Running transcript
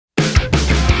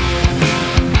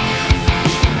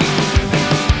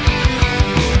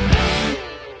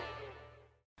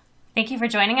Thank you for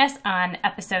joining us on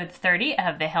episode 30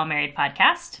 of the Hail Married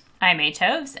podcast. I'm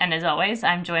Toves, and as always,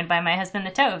 I'm joined by my husband,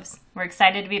 the Toves. We're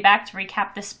excited to be back to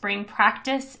recap the spring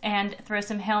practice and throw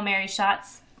some Hail Mary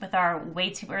shots with our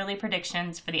way too early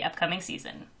predictions for the upcoming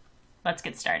season. Let's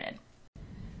get started.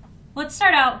 Let's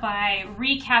start out by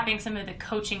recapping some of the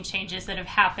coaching changes that have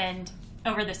happened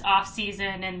over this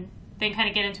off-season and then kind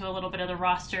of get into a little bit of the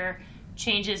roster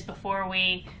changes before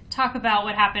we talk about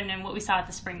what happened and what we saw at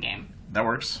the spring game. That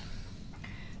works.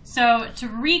 So to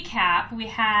recap, we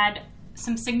had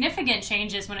some significant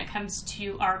changes when it comes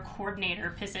to our coordinator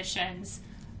positions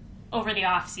over the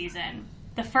offseason.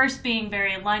 The first being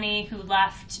Barry Lunny, who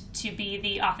left to be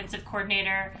the offensive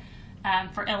coordinator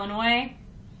for Illinois.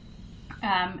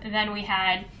 Then we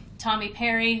had Tommy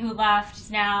Perry, who left,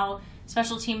 is now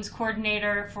special teams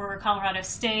coordinator for Colorado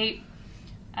State.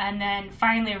 And then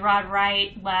finally Rod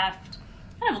Wright left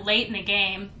kind of late in the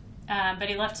game, but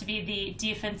he left to be the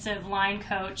defensive line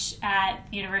coach at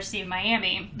the University of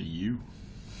Miami. The U.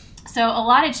 So a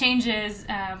lot of changes,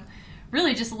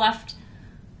 really just left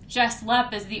Jess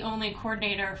Lepp as the only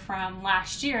coordinator from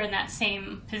last year in that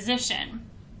same position.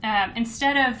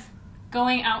 Instead of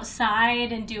going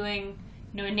outside and doing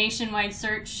a nationwide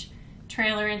search,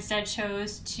 Trailer instead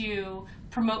chose to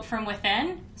promote from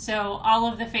within. So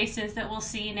all of the faces that we'll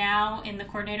see now in the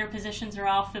coordinator positions are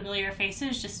all familiar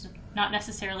faces, just not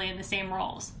necessarily in the same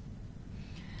roles.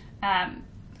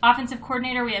 Offensive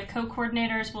coordinator, we have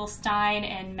co-coordinators Will Stein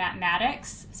and Matt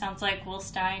Maddox. Sounds like Will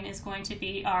Stein is going to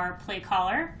be our play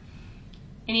caller.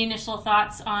 Any initial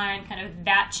thoughts on kind of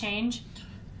that change?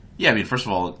 Yeah, I mean, first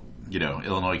of all,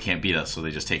 Illinois can't beat us, so they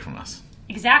just take from us.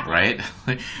 Exactly. Right?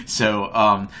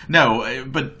 So, no,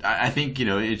 but I think,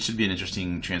 it should be an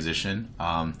interesting transition.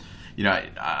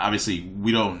 Obviously,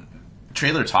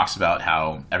 Trailer talks about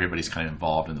how everybody's kind of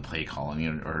involved in the play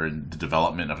calling or in the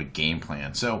development of a game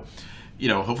plan. So,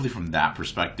 hopefully from that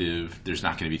perspective, there's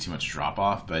not going to be too much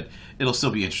drop-off, but it'll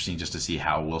still be interesting just to see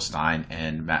how Will Stein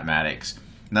and Matt Maddox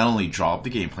not only draw up the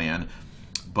game plan,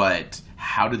 but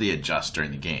how do they adjust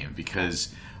during the game?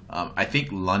 Because I think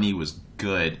Lunny was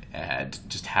good at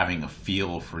just having a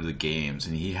feel for the games,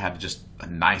 and he had just a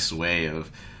nice way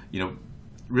of,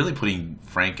 really putting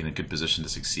Frank in a good position to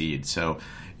succeed. So,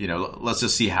 let's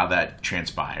just see how that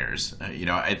transpires.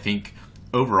 I think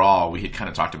overall we had kind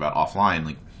of talked about offline,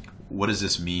 like, what does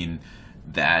this mean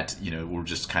that,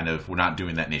 we're not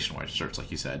doing that nationwide search,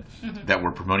 like you said, that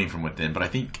we're promoting from within. But I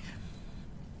think,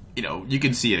 you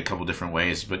can see it a couple different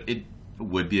ways, but it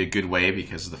would be a good way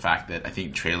because of the fact that I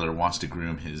think Trailer wants to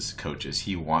groom his coaches.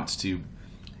 He wants to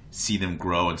see them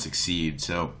grow and succeed.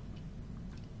 So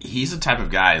he's the type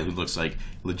of guy who looks like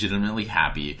legitimately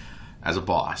happy as a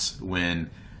boss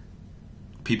when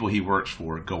people he works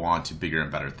for go on to bigger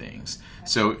and better things.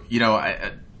 So,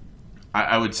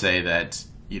 I would say that,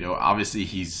 obviously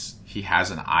he has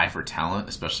an eye for talent,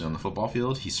 especially on the football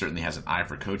field. He certainly has an eye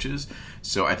for coaches.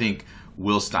 So I think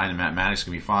Will Stein and Matt Maddox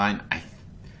can be fine.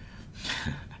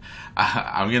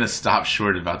 I'm going to stop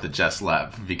short about the Jess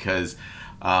Lepp because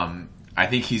I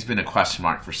think he's been a question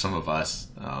mark for some of us,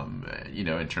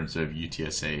 in terms of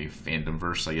UTSA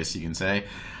fandomverse, I guess you can say.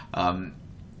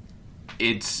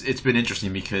 It's been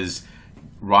interesting because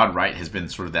Rod Wright has been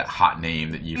sort of that hot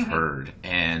name that you've heard.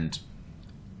 And,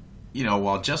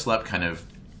 while Jess Lepp kind of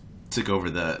took over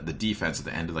the defense at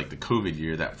the end of like the COVID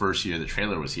year, that first year the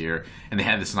Trailer was here, and they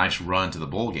had this nice run to the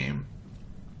bowl game.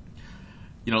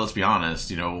 Let's be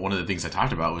honest, one of the things I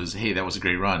talked about was, hey, that was a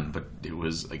great run, but it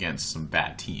was against some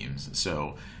bad teams.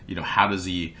 So, how does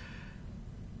he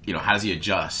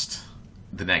adjust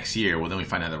the next year? Well, then we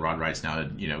find out that Rod Wright's now,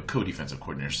 co-defensive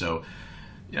coordinator. So,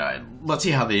 let's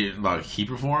see how he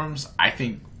performs. I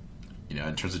think,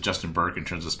 in terms of Justin Burke, in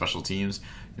terms of special teams,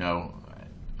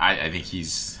 I think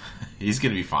he's going to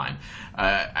be fine.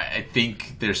 I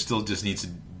think there still just needs to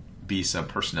be some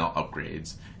personnel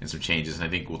upgrades and some changes, and I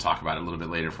think we'll talk about it a little bit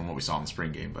later from what we saw in the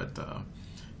spring game. But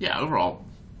overall,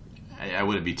 I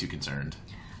wouldn't be too concerned.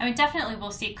 I mean, definitely we'll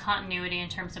see continuity in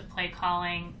terms of play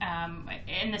calling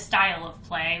in the style of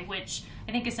play, which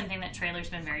I think is something that Trailer's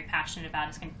been very passionate about,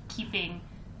 is kind of keeping,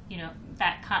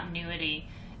 that continuity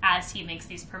as he makes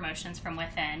these promotions from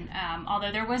within.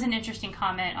 Although there was an interesting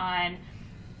comment on,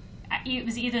 it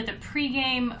was either the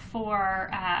pregame for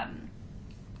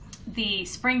the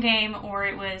spring game or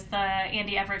it was the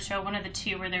Andy Everett show, one of the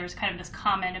two, where there was kind of this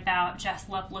comment about Jess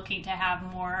Lepp looking to have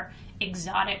more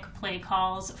exotic play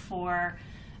calls for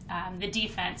the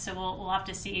defense. So we'll have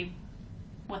to see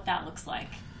what that looks like.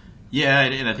 Yeah,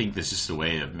 and I think this is just a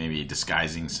way of maybe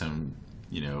disguising some,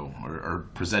 or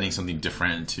presenting something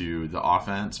different to the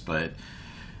offense. But,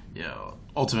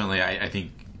 ultimately, I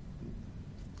think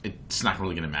it's not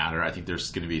really going to matter. I think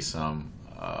there's going to be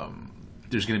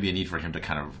there's going to be a need for him to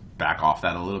kind of back off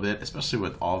that a little bit, especially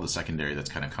with all the secondary that's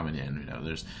kind of coming in.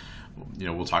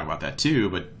 We'll talk about that too,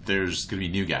 but there's going to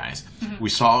be new guys. Mm-hmm. We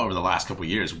saw over the last couple of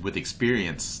years with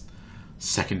experienced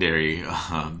secondary,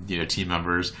 team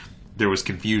members, there was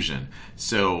confusion.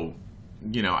 So,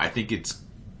 I think it's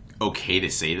okay to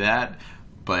say that,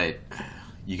 but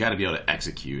you got to be able to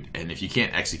execute. And if you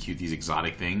can't execute these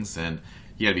exotic things, then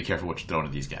you got to be careful what you're throwing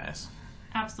at these guys.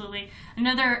 Absolutely.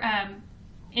 Another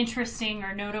interesting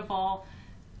or notable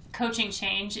coaching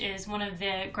change is one of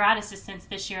the grad assistants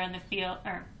this year on the field,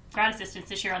 or grad assistants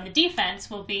this year on the defense,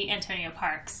 will be Antonio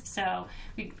Parks. So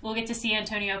we'll get to see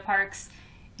Antonio Parks,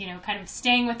 kind of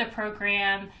staying with the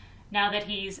program now that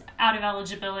he's out of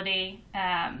eligibility.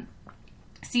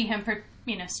 See him,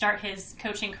 start his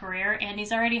coaching career, and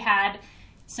he's already had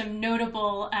some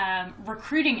notable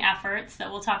recruiting efforts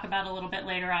that we'll talk about a little bit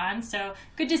later on. So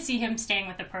good to see him staying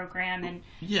with the program. And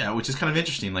yeah, which is kind of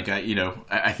interesting. Like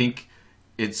I think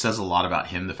it says a lot about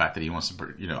him, the fact that he wants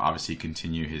to, obviously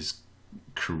continue his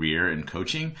career in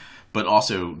coaching, but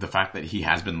also the fact that he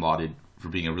has been lauded for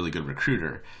being a really good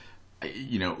recruiter.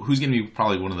 Who's going to be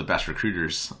probably one of the best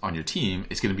recruiters on your team?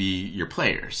 It's going to be your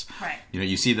players. Right.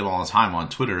 You see them all the time on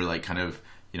Twitter, like kind of,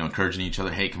 encouraging each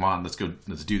other. Hey, come on, let's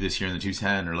do this here in the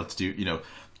 210, or let's do,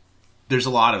 there's a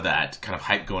lot of that kind of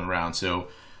hype going around. So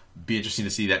be interesting to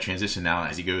see that transition now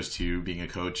as he goes to being a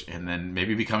coach, and then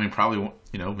maybe becoming probably,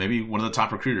 maybe one of the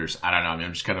top recruiters. I don't know. I mean,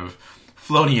 I'm just kind of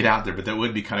floating it out there, but that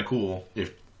would be kind of cool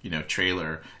if,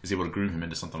 Traylor is able to groom him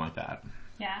into something like that.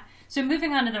 Yeah. So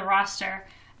moving on to the roster,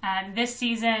 this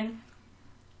season,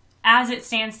 as it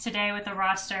stands today with the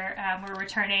roster, we're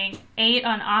returning 8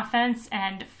 on offense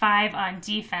and 5 on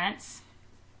defense.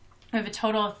 We have a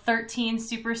total of 13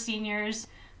 super seniors.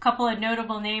 A couple of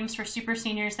notable names for super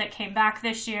seniors that came back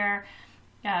this year: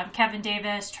 Kevin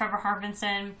Davis, Trevor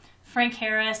Harvinson, Frank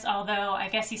Harris, although I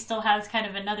guess he still has kind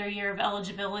of another year of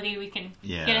eligibility. We can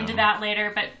get into that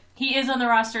later, but he is on the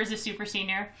roster as a super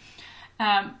senior.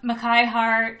 Mackay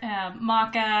Hart,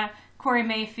 Maka, Corey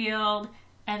Mayfield,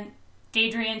 and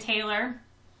Dadrian Taylor,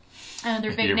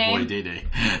 another big name. Your boy Day-Day.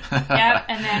 Yep,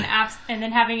 and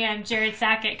then having Jared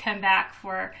Sackett come back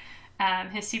for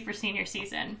his super senior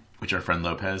season, which our friend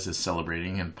Lopez is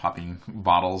celebrating and popping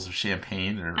bottles of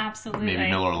champagne, or absolutely maybe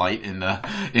Miller Lite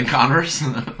in Converse.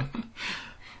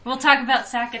 We'll talk about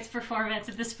Sackett's performance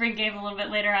at the spring game a little bit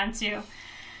later on too.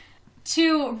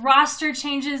 2 roster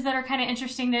changes that are kind of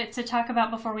interesting to talk about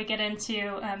before we get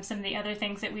into some of the other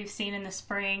things that we've seen in the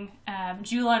spring.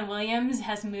 Julon Williams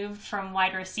has moved from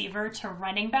wide receiver to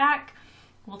running back.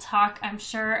 We'll talk, I'm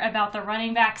sure, about the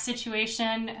running back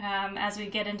situation as we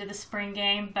get into the spring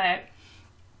game. But,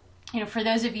 for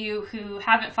those of you who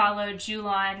haven't followed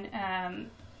Julon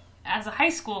as a high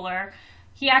schooler,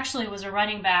 he actually was a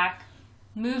running back,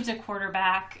 moved to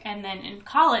quarterback, and then in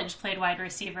college played wide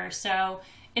receiver. So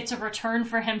it's a return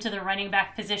for him to the running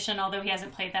back position, although he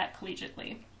hasn't played that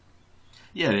collegiately.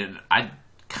 Yeah, I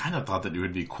kind of thought that it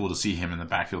would be cool to see him in the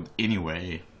backfield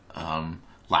anyway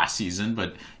last season,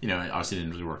 but, obviously it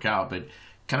didn't really work out, but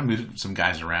kind of moved some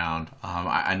guys around.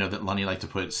 I know that Lunny liked to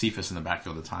put Cephas in the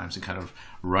backfield at times and kind of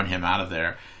run him out of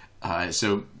there.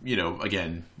 So,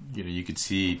 again, you could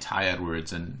see Ty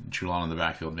Edwards and Julon in the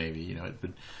backfield maybe,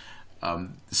 but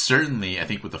certainly I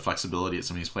think with the flexibility that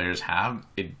some of these players have,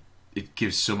 it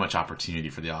gives so much opportunity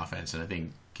for the offense, and I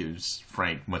think gives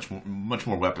Frank much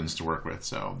more weapons to work with.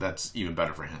 So that's even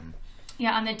better for him.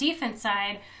 Yeah, on the defense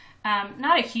side,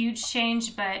 not a huge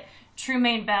change, but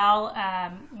Trumaine Bell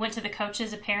went to the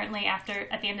coaches apparently at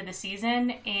the end of the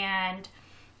season and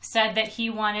said that he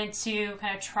wanted to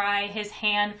kind of try his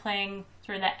hand playing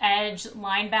sort of the edge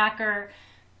linebacker,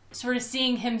 sort of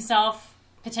seeing himself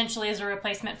potentially as a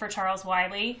replacement for Charles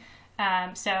Wiley.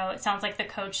 So it sounds like the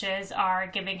coaches are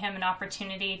giving him an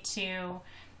opportunity to,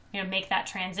 make that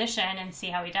transition and see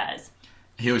how he does.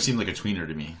 He always seemed like a tweener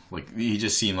to me. Like he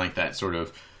just seemed like that sort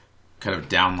of kind of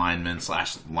down lineman /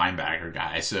 linebacker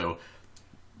guy. So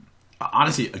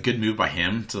honestly, a good move by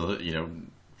him to,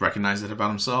 recognize that about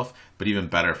himself, but even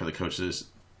better for the coaches.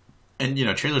 And,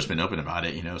 Traylor's been open about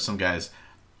it. Some guys,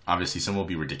 obviously some will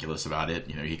be ridiculous about it.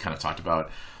 He kind of talked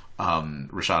about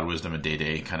Rashad Wisdom and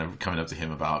Day-Day kind of coming up to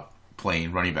him about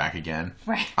playing running back again.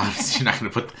 Right. Obviously, you're not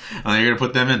going to you're going to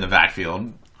put them in the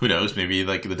backfield. Who knows? Maybe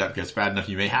like the depth gets bad enough,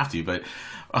 you may have to. But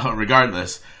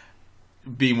regardless,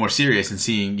 being more serious and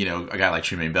seeing a guy like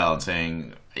Trumaine Bell and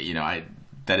saying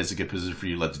that is a good position for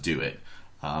you. Let's do it.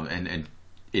 And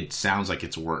it sounds like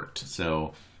it's worked.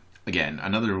 So again,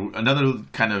 another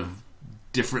kind of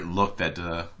different look that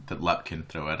Lep can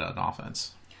throw at an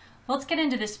offense. let's get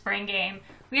into the spring game.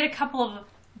 We had a couple of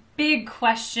big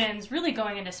questions really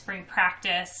going into spring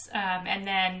practice, and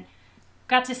then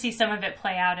got to see some of it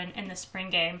play out in the spring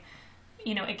game.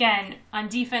 Again, on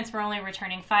defense, we're only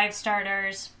returning 5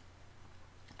 starters.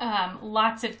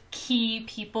 Lots of key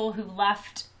people who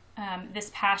left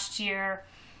this past year.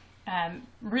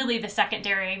 Really the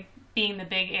secondary being the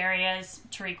big areas.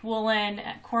 Tariq Woolen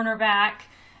at cornerback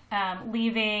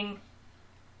leaving.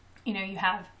 You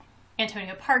have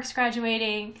Antonio Parks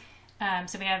graduating.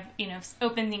 So we have,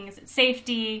 openings at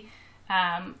safety.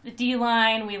 The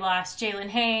D-line, we lost Jalen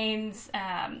Haynes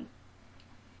and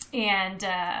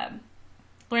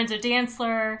Lorenzo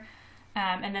Dantzler.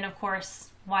 And then, of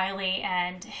course, Wiley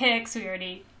and Hicks. We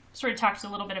already sort of talked a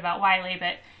little bit about Wiley,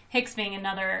 but Hicks being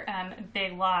another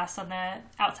big loss on the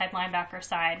outside linebacker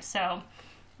side. So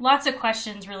lots of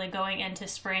questions really going into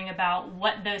spring about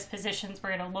what those positions were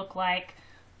going to look like.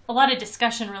 A lot of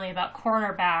discussion really about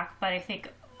cornerback, but I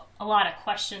think a lot of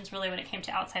questions really when it came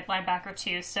to outside linebacker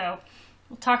too. So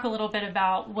we'll talk a little bit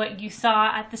about what you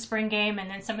saw at the spring game and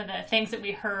then some of the things that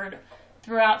we heard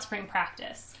throughout spring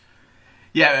practice.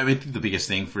 Yeah, I think the biggest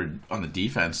thing on the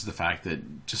defense is the fact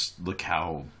that just look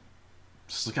how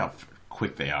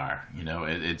quick they are.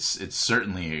 It's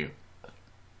certainly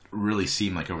really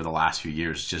seemed like over the last few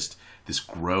years just this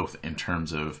growth in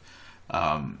terms of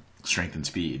strength and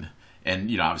speed.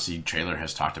 And obviously Traylor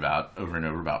has talked about over and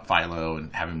over about Philo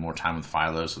and having more time with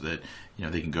Philo so that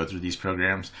they can go through these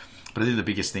programs. But I think the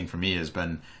biggest thing for me has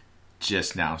been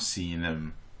just now seeing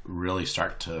them really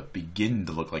start to begin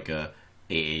to look like a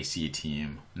AAC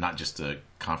team, not just a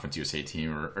Conference USA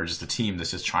team or just a team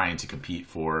that's just trying to compete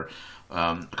for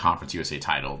a Conference USA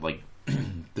title. Like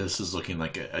this is looking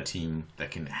like a team that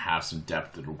can have some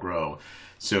depth that will grow.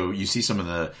 So you see some of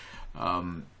the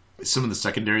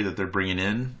secondary that they're bringing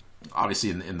in. Obviously,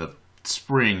 in the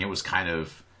spring, it was kind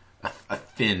of a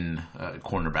thin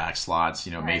cornerback slots.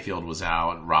 Right. Mayfield was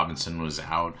out, Robinson was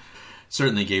out.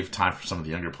 Certainly gave time for some of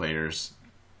the younger players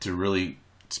to really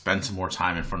spend some more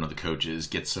time in front of the coaches,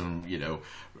 get some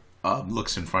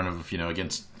looks in front of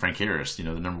against Frank Harris, the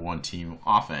number 1 team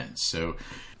offense. So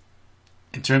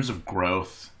in terms of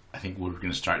growth, I think we're going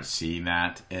to start seeing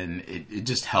that, and it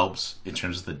just helps in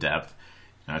terms of the depth.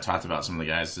 I talked about some of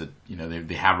the guys that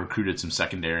they have recruited some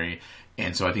secondary,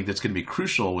 and so I think that's going to be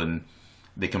crucial when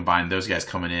they combine those guys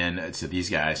coming in to these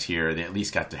guys here. They at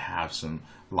least got to have some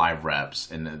live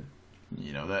reps, and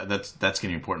that's going to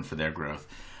be important for their growth.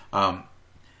 I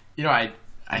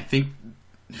think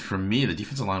for me the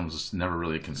defensive line was never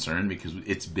really a concern because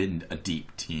it's been a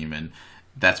deep team, and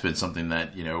that's been something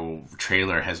that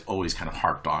Traylor has always kind of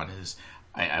harped on is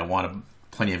I want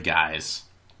plenty of guys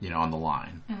on the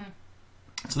line. Mm-hmm.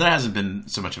 So that hasn't been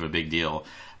so much of a big deal.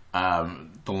 The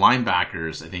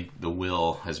linebackers, I think the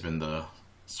will has been the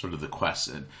sort of the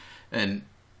question. And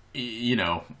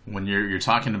when you're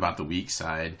talking about the weak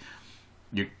side,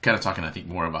 you're kind of talking, I think,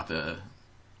 more about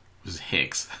was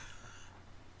Hicks.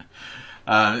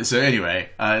 So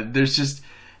anyway, there's just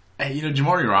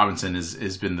Jamari Robinson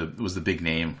was the big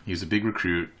name. He was a big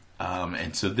recruit,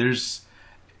 and so there's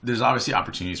obviously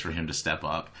opportunities for him to step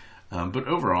up. But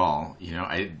overall,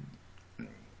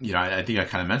 I think I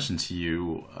kind of mentioned to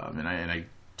you, and I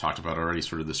talked about already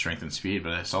sort of the strength and speed,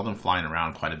 but I saw them flying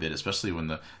around quite a bit, especially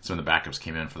when some of the backups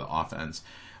came in for the offense.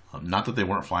 Not that they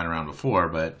weren't flying around before,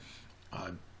 but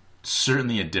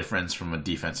certainly a difference from a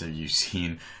defensive you've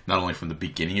seen not only from the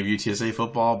beginning of UTSA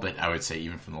football, but I would say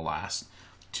even from the last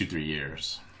 2-3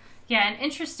 years. Yeah, and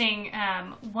interesting,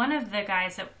 one of the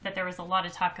guys that there was a lot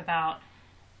of talk about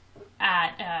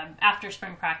at after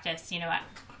spring practice,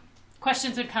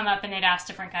 questions would come up and they'd ask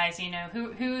different guys,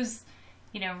 who's,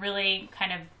 really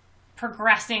kind of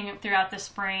progressing throughout the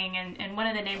spring. And one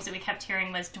of the names that we kept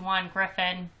hearing was DeJuan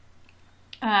Griffin,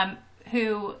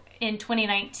 who in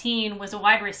 2019 was a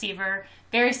wide receiver,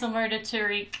 very similar to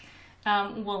Tariq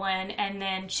Woolen, and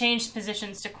then changed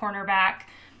positions to cornerback.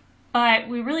 But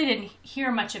we really didn't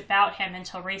hear much about him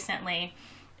until recently.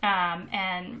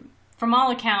 And from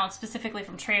all accounts, specifically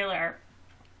from Traylor,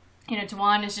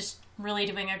 DeJuan is just really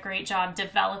doing a great job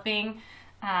developing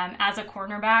as a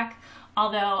cornerback.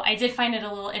 Although I did find it a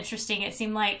little interesting. It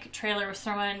seemed like Traylor was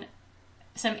throwing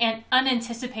some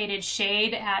unanticipated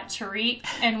shade at Tariq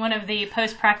in one of the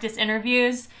post-practice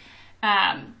interviews.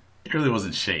 It really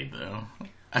wasn't shade, though.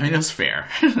 I mean, it was fair.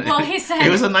 Well, he said... It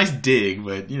was a nice dig,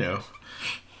 but,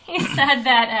 He said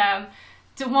that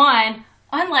DeJuan,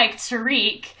 unlike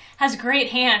Tariq, has great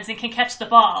hands and can catch the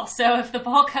ball. So if the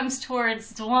ball comes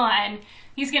towards DeJuan,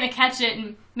 he's going to catch it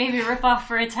and maybe rip off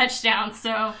for a touchdown.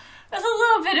 So there's a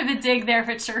little bit of a dig there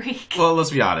for Tariq. Well,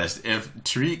 let's be honest. If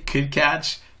Tariq could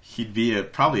catch, he'd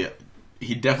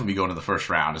definitely be going to the first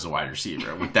round as a wide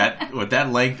receiver with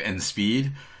that length and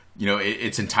speed. You know,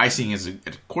 it's enticing as a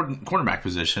quarterback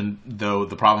position. Though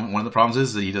one of the problems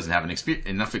is that he doesn't have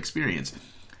enough experience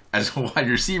as a wide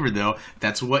receiver. Though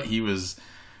that's what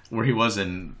where he was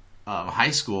in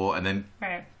high school, and then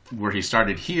where he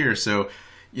started here. So,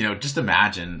 you know, just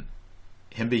imagine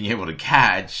him being able to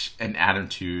catch and add him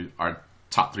to our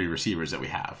top 3 receivers that we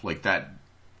have like that.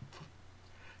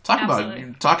 Talk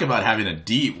about having a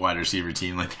deep wide receiver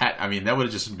team like that. I mean, that would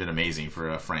have just been amazing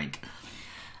for Frank.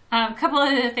 A couple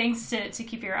of other things to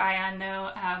keep your eye on,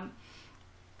 though.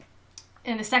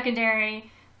 In the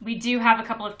secondary, we do have a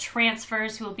couple of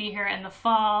transfers who will be here in the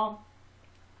fall.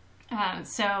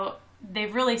 So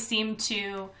they've really seemed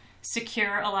to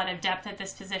secure a lot of depth at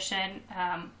this position.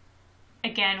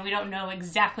 Again, we don't know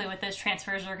exactly what those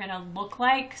transfers are going to look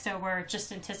like, so we're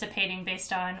just anticipating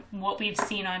based on what we've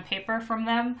seen on paper from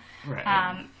them.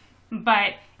 Right.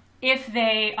 But if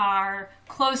they are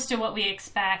close to what we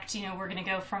expect, you know, we're going to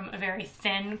go from a very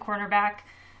thin cornerback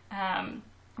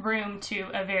room to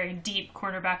a very deep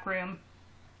cornerback room.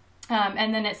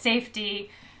 And then at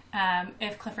safety,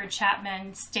 if Clifford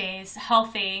Chapman stays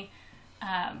healthy,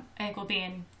 I think we'll be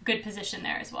in good position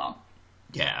there as well.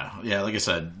 Yeah. Like I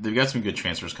said, they've got some good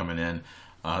transfers coming in,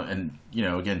 and you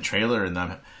know, again, Traylor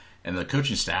and the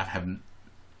coaching staff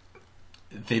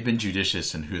they've been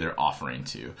judicious in who they're offering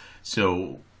to.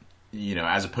 So, you know,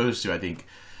 as opposed to, I think,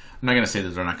 I'm not going to say that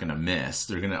they're not going to miss.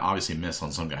 They're going to obviously miss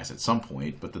on some guys at some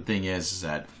point. But the thing is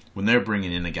that when they're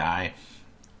bringing in a guy,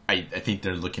 I think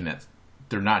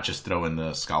they're not just throwing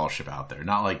the scholarship out there.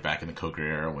 Not like back in the Coker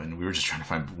era when we were just trying to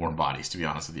find warm bodies, to be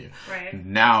honest with you. Right.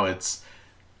 Now it's,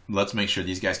 let's make sure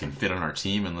these guys can fit on our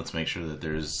team, and let's make sure that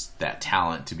there's that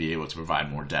talent to be able to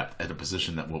provide more depth at a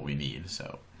position that what we need.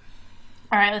 So,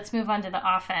 all right, let's move on to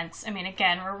the offense. I mean,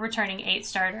 again, we're returning 8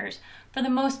 starters. For the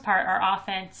most part, our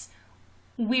offense,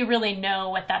 we really know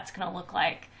what that's going to look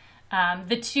like.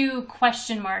 The 2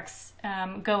 question marks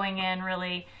going in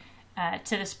really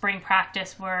to the spring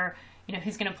practice were, you know,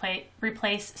 who's going to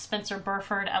replace Spencer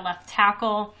Burford at left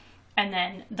tackle, and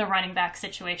then the running back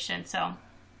situation. So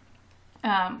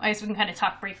I guess we can kind of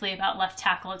talk briefly about left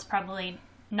tackle. It's probably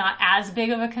not as big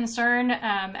of a concern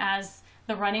as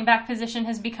the running back position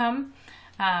has become.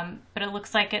 But it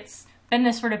looks like it's been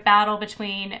this sort of battle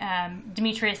between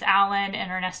Demetrius Allen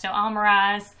and Ernesto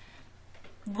Almaraz.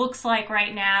 Looks like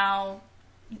right now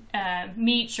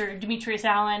Meach or Demetrius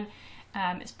Allen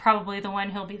is probably the one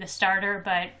who'll be the starter,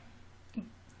 but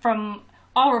from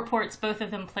all reports, both of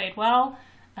them played well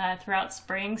throughout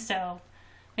spring, so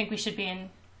I think we should be in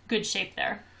good shape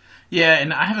there. Yeah,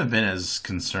 and I haven't been as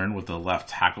concerned with the left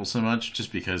tackle so much,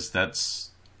 just because that's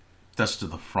to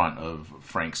the front of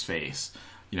Frank's face.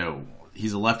 You know,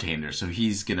 he's a left-hander, so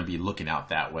he's going to be looking out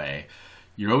that way.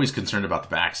 You're always concerned about the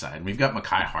backside. We've got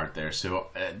Mekhi Hart there, so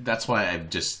that's why I've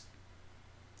just,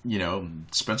 you know,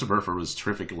 Spencer Burford was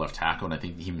terrific at left tackle, and I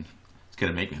think he's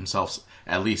going to make himself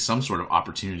at least some sort of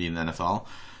opportunity in the NFL.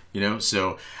 You know,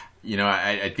 so, you know,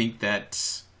 I think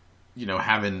that, you know,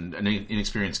 having an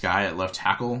inexperienced guy at left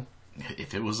tackle,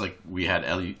 if it was like we had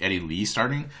Eddie Lee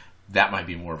starting, that might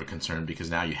be more of a concern, because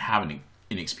now you have an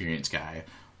inexperienced guy,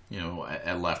 you know,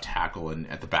 at left tackle and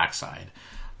at the backside.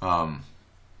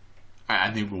 I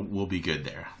think we'll be good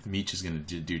there. Meach is going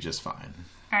to do just fine.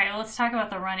 All right, well, let's talk about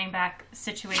the running back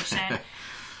situation.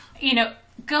 You know,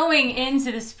 going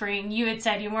into the spring, you had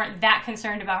said you weren't that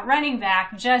concerned about running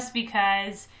back just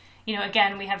because, you know,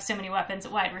 again, we have so many weapons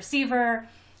at wide receiver.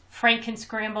 Frank can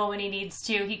scramble when he needs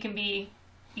to. He can be,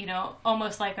 you know,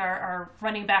 almost like our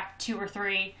running back 2 or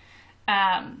 3.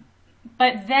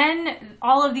 But then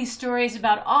all of these stories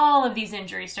about all of these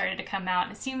injuries started to come out.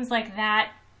 And it seems like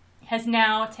that has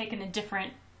now taken a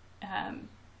different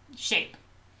shape.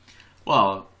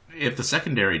 Well, if the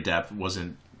secondary depth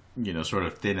wasn't, you know, sort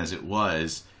of thin as it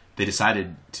was, they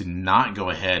decided to not go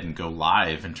ahead and go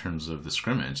live in terms of the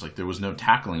scrimmage. Like, there was no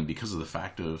tackling because of the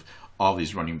fact of all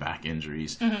these running back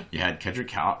injuries. Mm-hmm. You had Kedrick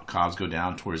Cobbs go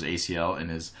down towards ACL in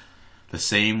the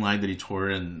same leg that he tore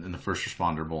in the First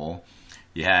Responder Bowl.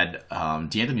 You had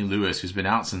D'Anthony Lewis, who's been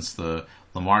out since the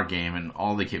Lamar game, and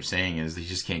all they kept saying is they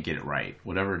just can't get it right.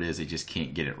 Whatever it is, they just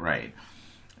can't get it right.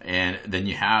 And then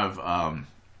you have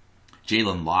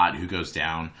Jalen Lott, who goes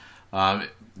down.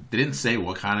 They didn't say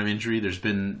what kind of injury. There's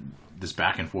been this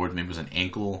back and forth. Maybe it was an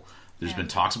ankle. There's been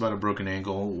talks about a broken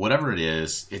ankle. Whatever it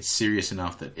is, it's serious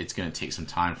enough that it's going to take some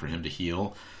time for him to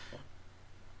heal.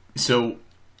 So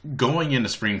going into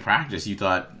spring practice, you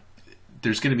thought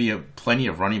there's going to be plenty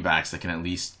of running backs that can at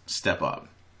least step up.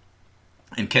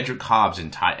 And Kendrick Cobbs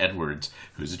and Ty Edwards,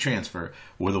 who's a transfer,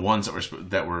 were the ones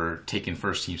that were taking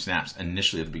first team snaps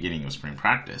initially at the beginning of spring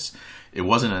practice. It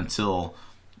wasn't until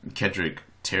Kendrick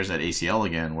tears that ACL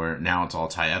again where now it's all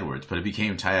Ty Edwards. But it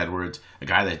became Ty Edwards, a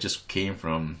guy that just came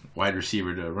from wide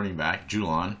receiver to running back,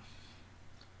 Julon.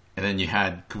 And then you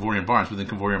had Kavorian Barnes, but then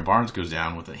Kavorian Barnes goes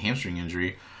down with a hamstring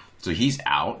injury, so he's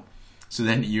out. So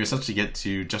then you essentially get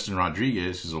to Justin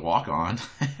Rodriguez, who's a walk-on.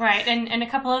 Right, and a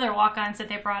couple other walk-ons that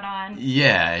they brought on.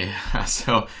 Yeah.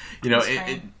 So,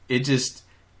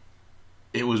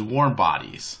 it was warm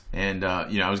bodies. And,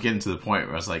 I was getting to the point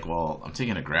where I was like, well, I'm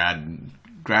taking a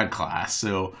grad class,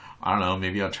 so I don't know,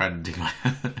 maybe I'll try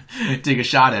to take a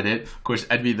shot at it. Of course,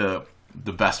 I'd be the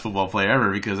best football player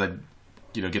ever because I'd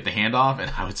get the handoff, and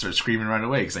I would start screaming right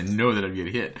away because I know that I'd get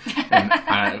hit. And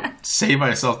I save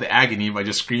myself the agony by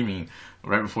just screaming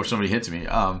right before somebody hits me.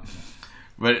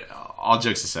 But all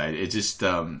jokes aside, it just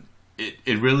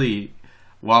it really,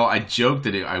 while I joked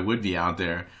that I would be out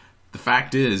there, the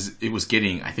fact is it was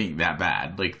getting, I think, that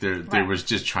bad. Like there was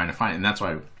just trying to find it. And that's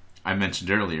why I mentioned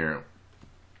earlier,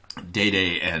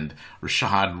 Day and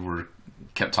Rashad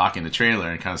kept talking to Trailer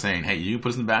and kind of saying, hey, you put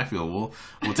us in the backfield,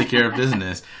 we'll take care of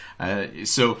business.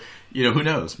 So who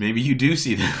knows, maybe you do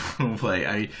see them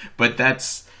play. But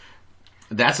that's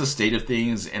a state of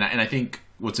things, and I think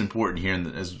what's important here,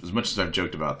 and as much as I've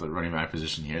joked about the running back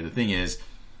position here, the thing is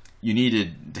you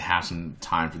needed to have some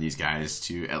time for these guys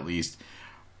to at least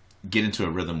get into a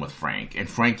rhythm with Frank, and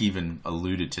Frank even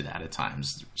alluded to that at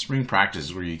times. Spring practice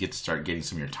is where you get to start getting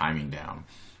some of your timing down.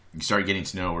 You start getting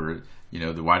to know where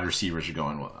the wide receivers are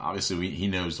going. Well, obviously he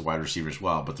knows the wide receivers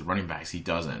well, but the running backs he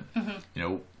doesn't.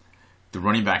 Mm-hmm. The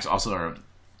running backs also are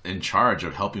in charge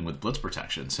of helping with blitz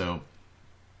protection. So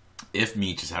if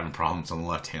Meach is having problems on the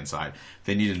left-hand side,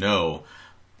 they need to know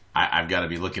I've got to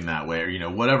be looking that way, or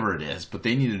whatever it is. But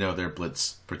they need to know their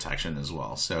blitz protection as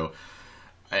well. So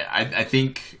I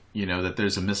think that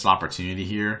there's a missed opportunity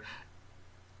here,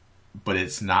 but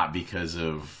it's not because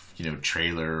of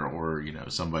Trailer or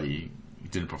somebody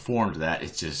didn't perform to that.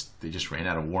 It's just they just ran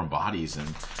out of warm bodies,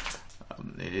 and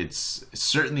it's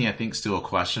certainly, I think, still a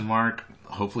question mark.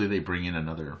 Hopefully they bring in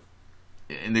another,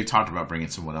 and they talked about bringing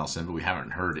someone else in, but we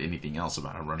haven't heard anything else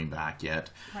about a running back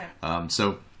yet. Right.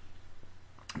 So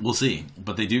we'll see.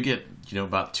 But they do get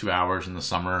about 2 hours in the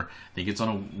summer. I think it's on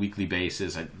a weekly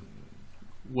basis. I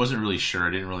wasn't really sure. I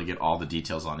didn't really get all the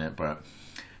details on it, but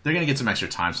they're going to get some extra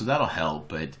time, so that'll help.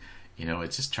 But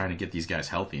it's just trying to get these guys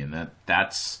healthy, and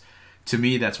that's to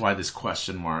me, that's why this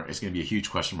question mark is going to be a huge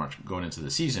question mark going into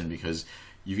the season, because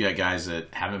you've got guys that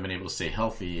haven't been able to stay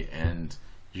healthy, and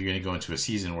you're going to go into a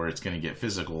season where it's going to get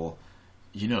physical.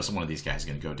 Some one of these guys is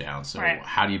going to go down. So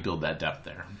How do you build that depth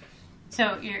there?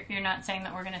 So you're not saying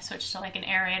that we're going to switch to like an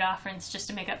air raid offense just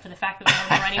to make up for the fact that we have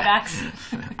the running backs?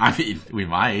 I mean, we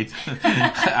might.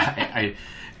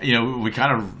 We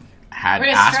kind of had we're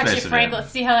going to stretch it, Frank. Let's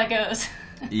see how that goes.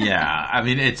 Yeah, I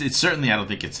mean, it's certainly, I don't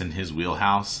think it's in his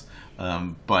wheelhouse.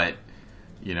 But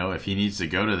if he needs to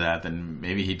go to that, then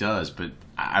maybe he does. But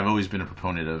I've always been a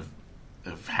proponent of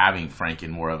having Frank in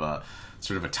more of a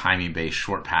sort of a timing-based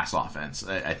short pass offense.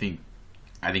 I think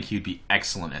he'd be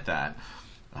excellent at that.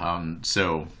 But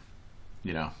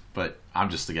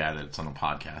I'm just the guy that's on a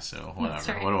podcast, so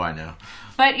whatever. Right. What do I know?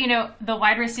 But the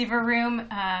wide receiver room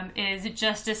is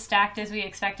just as stacked as we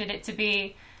expected it to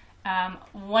be.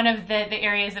 One of the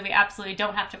areas that we absolutely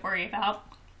don't have to worry about.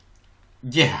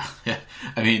 Yeah.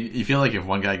 I mean, you feel like if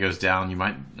one guy goes down, you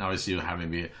might obviously have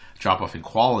maybe a drop-off in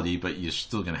quality, but you're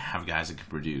still going to have guys that can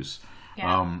produce.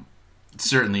 Yeah.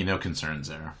 Certainly no concerns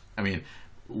there. I mean,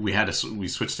 we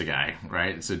switched a guy,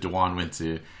 right? So DeJuan went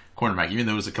to cornerback. Even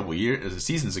though it was a couple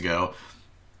seasons ago,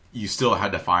 you still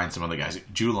had to find some other guys.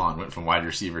 Julon went from wide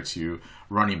receiver to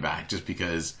running back just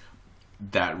because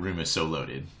that room is so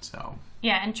loaded. So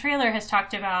yeah, and Trailer has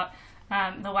talked about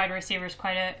the wide receivers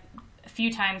quite a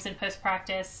few times in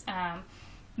post-practice,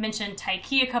 mentioned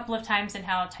Tyke a couple of times and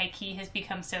how Tyke has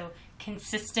become so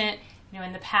consistent.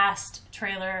 In the past,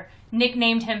 Trailer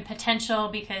nicknamed him Potential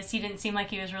because he didn't seem like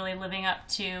he was really living up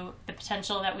to the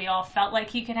potential that we all felt like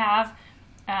he could have.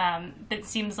 But it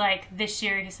seems like this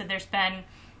year, he said there's been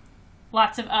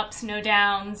lots of ups, no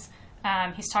downs.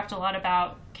 He's talked a lot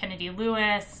about Kennedy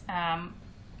Lewis,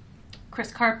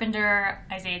 Chris Carpenter,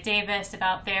 Isaiah Davis,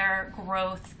 about their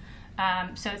growth.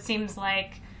 So it seems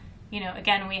like,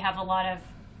 again, we have a lot of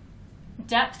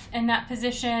depth in that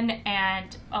position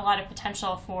and a lot of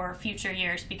potential for future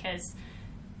years because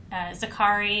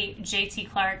Zakari,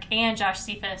 JT Clark, and Josh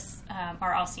Cephas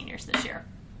are all seniors this year.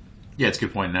 Yeah, it's a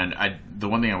good point. And the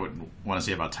one thing I would want to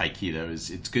say about Tyke, though, is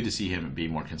it's good to see him be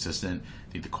more consistent.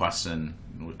 I think the question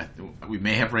we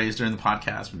may have raised during the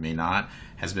podcast, we may not,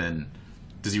 has been,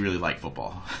 does he really like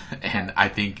football? And I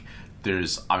think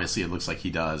there's, obviously it looks like he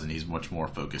does, and he's much more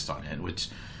focused on it, which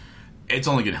it's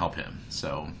only going to help him.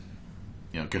 So,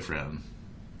 good for him.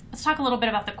 Let's talk a little bit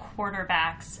about the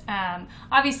quarterbacks.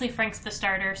 Obviously, Frank's the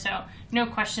starter, so no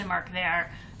question mark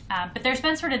there. But there's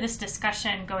been sort of this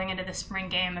discussion going into the spring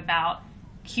game about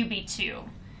QB2.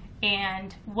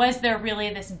 And was there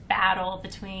really this battle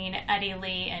between Eddie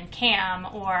Lee and Cam,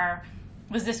 or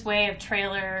was this way of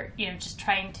Traylor, just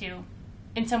trying to,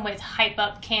 in some ways, hype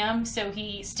up Cam so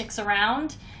he sticks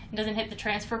around and doesn't hit the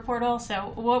transfer portal?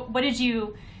 So what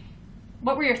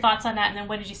were your thoughts on that, and then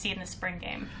what did you see in the spring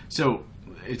game? So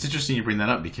it's interesting you bring that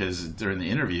up, because during the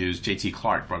interviews, JT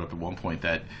Clark brought up at one point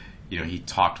that, he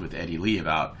talked with Eddie Lee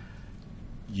about,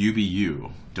 you be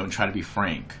you, don't try to be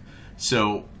Frank.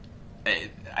 So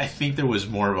I think there was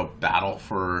more of a battle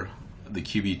for the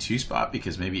QB2 spot,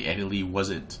 because maybe Eddie Lee was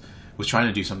trying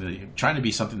to be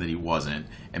something that he wasn't,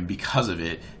 and because of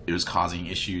it, it was causing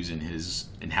issues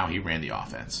in how he ran the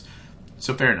offense.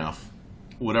 So fair enough.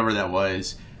 Whatever that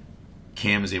was,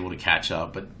 Cam is able to catch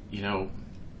up, but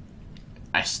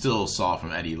I still saw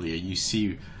from Eddie Lee, you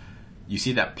see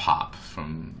that pop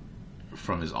from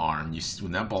his arm.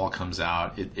 When that ball comes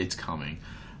out, it's coming.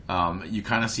 You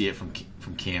kind of see it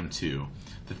from Cam too.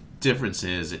 The difference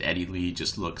is that Eddie Lee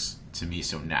just looks to me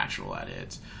so natural at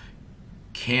it.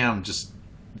 Cam, just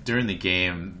during the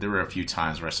game, there were a few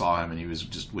times where I saw him and he was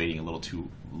just waiting a little too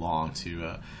long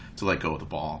to let go of the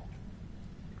ball,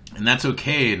 and that's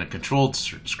okay in a controlled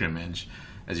scrimmage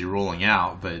as you're rolling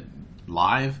out, but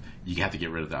live, you have to get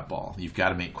rid of that ball. You've got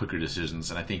to make quicker decisions,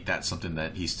 and I think that's something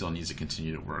that he still needs to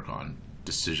continue to work on,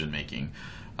 decision making.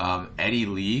 Eddie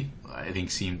Lee, I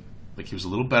think, seemed like he was a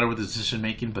little better with his decision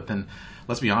making, but then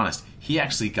let's be honest, he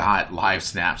actually got live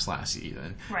snaps last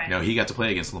season. Right. He got to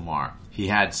play against Lamar. He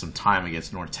had some time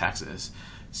against North Texas.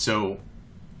 So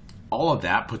all of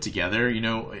that put together,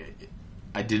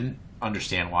 I didn't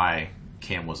understand why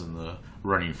Cam was in the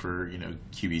running for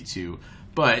QB2,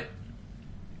 but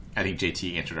I think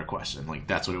JT answered our question.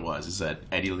 That's what it was, is that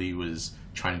Eddie Lee was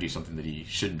trying to do something that he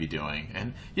shouldn't be doing.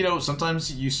 And,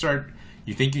 sometimes you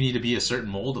think you need to be a certain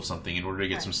mold of something in order to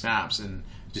get some snaps, and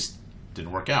just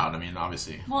didn't work out. I mean,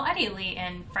 obviously. Well, Eddie Lee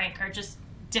and Frank are just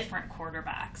different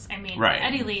quarterbacks. I mean, right.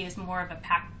 Eddie Lee is more of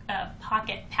a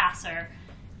pocket passer,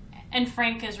 and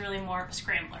Frank is really more of a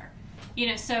scrambler.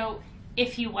 So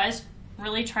if he was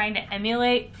really trying to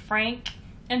emulate Frank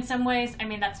in some ways, I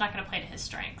mean, that's not going to play to his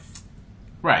strengths.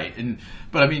 Right,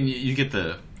 but I mean, I think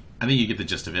you get the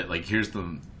gist of it. Here's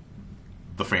the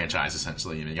franchise,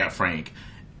 essentially. You got Frank,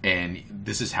 and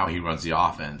this is how he runs the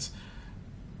offense.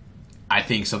 I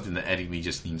think something that Eddie Lee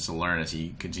just needs to learn as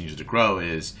he continues to grow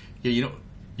is, you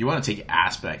want to take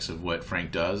aspects of what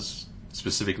Frank does.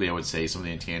 Specifically, I would say some of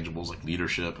the intangibles like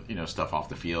leadership, stuff off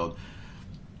the field.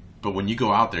 But when you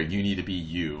go out there, you need to be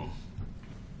you,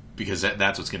 because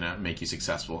that's what's going to make you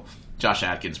successful. Josh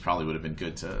Adkins probably would have been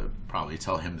good to probably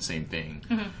tell him the same thing.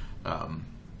 Mm-hmm.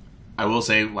 I will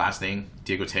say, last thing,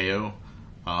 Diego Teo,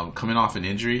 coming off an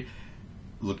injury,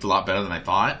 looked a lot better than I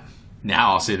thought.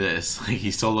 Now I'll say this, he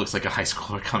still looks like a high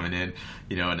schooler coming in,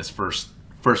 in his first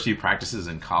few practices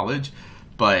in college,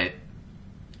 but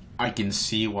I can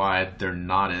see why they're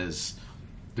not as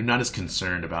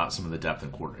concerned about some of the depth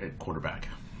at quarterback.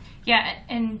 Yeah,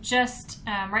 and just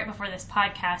right before this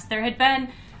podcast, there had been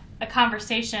a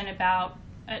conversation about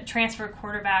a transfer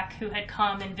quarterback who had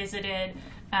come and visited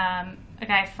a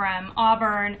guy from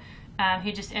Auburn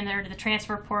who just entered the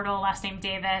transfer portal, last name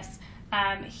Davis.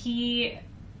 He,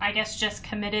 I guess, just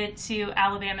committed to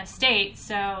Alabama State,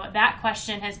 so that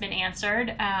question has been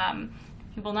answered.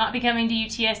 He will not be coming to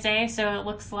UTSA, so it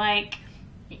looks like,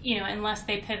 unless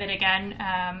they pivot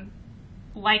again,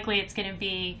 likely it's going to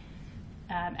be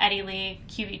Eddie Lee,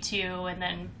 QB2, and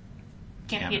then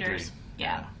Cam Peters.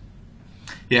 Yeah,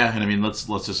 and I mean, let's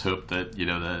just hope that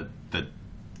the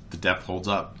depth holds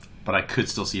up. But I could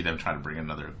still see them trying to bring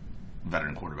another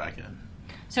veteran quarterback in.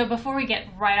 So before we get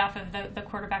right off of the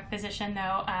quarterback position,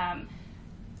 though,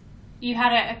 you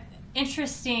had an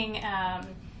interesting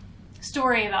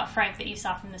story about Frank that you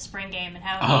saw from the spring game and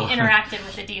how he interacted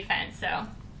with the defense.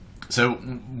 So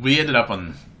we ended up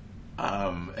on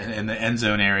in the end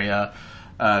zone area,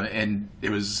 and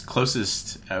it was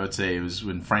closest, I would say, it was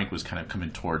when Frank was kind of coming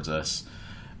towards us.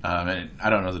 And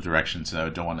I don't know the direction, so I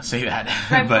don't want to say that.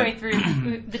 Right before he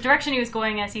threw the direction he was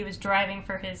going as he was driving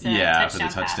for his touchdown for the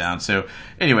touchdown. Pass. So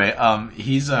anyway,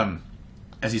 he's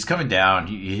as he's coming down,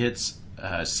 he hits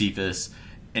Cephas,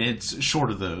 and it's short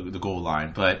of the goal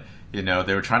line. But they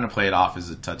were trying to play it off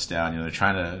as a touchdown. They're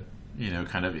trying to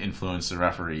kind of influence the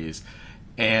referees,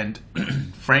 And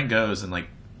Frank goes and, like,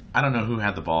 I don't know who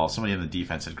had the ball. Somebody in the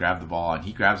defense had grabbed the ball, and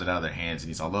he grabs it out of their hands, and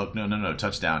he's all, look, no,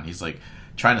 touchdown. He's, like,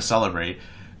 trying to celebrate.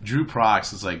 Drew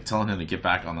Prox is, like, telling him to get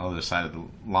back on the other side of the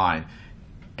line.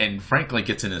 And Frank, like,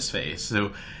 gets in his face.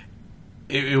 So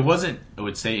it wasn't, I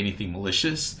would say, anything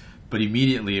malicious, but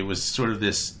immediately it was sort of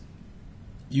this,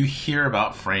 you hear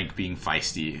about Frank being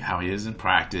feisty, how he is in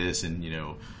practice, and, you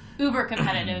know, uber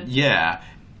competitive. Yeah.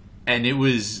 And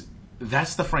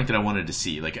that's the Frank that I wanted to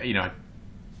see. Like, you know,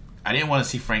 I didn't want to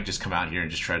see Frank just come out here and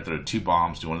just try to throw 2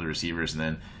 bombs to one of the receivers and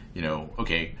then, you know,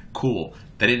 okay, cool.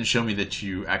 That didn't show me that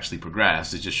you actually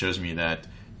progressed. It just shows me that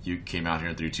you came out here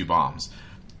and threw 2 bombs.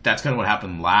 That's kind of what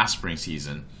happened last spring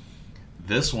season.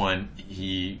 This one,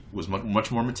 he was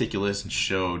much more meticulous and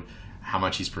showed how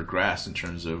much he's progressed in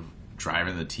terms of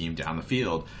driving the team down the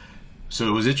field. So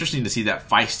it was interesting to see that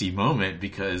feisty moment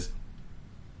because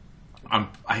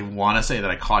I want to say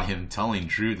that I caught him telling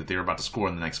Drew that they were about to score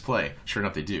in the next play. Sure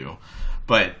enough, they do.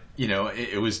 But, you know,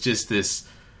 it was just this...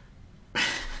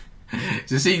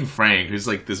 just seeing Frank, who's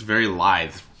like this very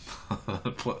lithe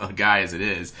guy as it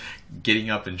is, getting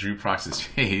up in Drew Prox's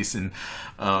face. And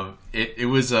it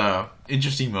was an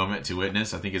interesting moment to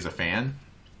witness, I think, as a fan.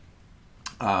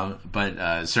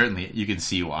 But certainly you can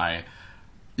see why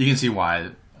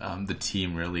the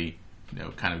team really, you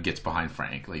know, kind of gets behind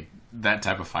Frank. Like, that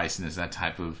type of feistiness, that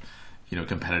type of, you know,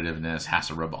 competitiveness has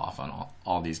to rub off on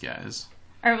all these guys.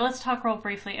 All right, well, let's talk real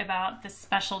briefly about the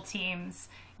special teams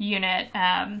unit.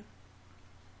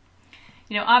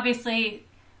 You know, obviously,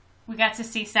 we got to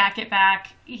see Sackett back.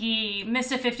 He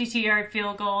missed a 52-yard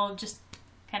field goal, just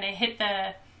kind of hit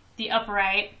the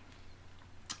upright.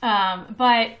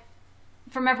 But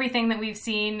from everything that we've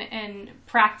seen in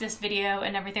practice video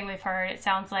and everything we've heard, it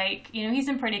sounds like, you know, he's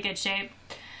in pretty good shape.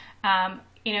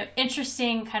 You know,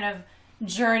 interesting kind of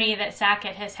journey that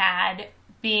Sackett has had,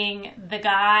 being the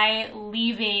guy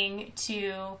leaving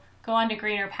to go on to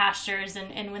greener pastures.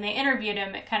 And when they interviewed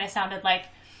him, it kind of sounded like,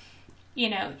 you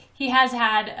know, he has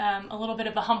had a little bit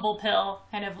of a humble pill,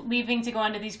 kind of leaving to go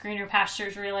onto these greener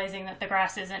pastures, realizing that the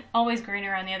grass isn't always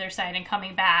greener on the other side, and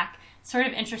coming back. It's sort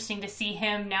of interesting to see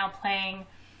him now playing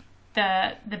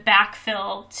the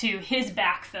backfill to his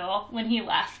backfill when he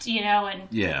left, you know, and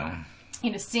yeah,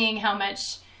 you know, seeing how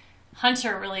much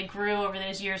Hunter really grew over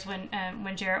those years when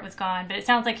Jarrett was gone. But it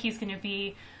sounds like he's going to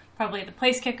be probably the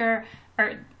place kicker,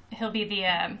 or he'll be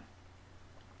the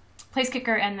place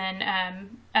kicker, and then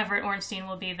Everett Ornstein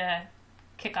will be the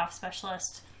kickoff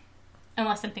specialist,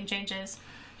 unless something changes.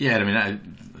 Yeah, I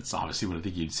mean, that's obviously what I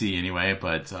think you'd see anyway.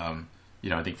 But you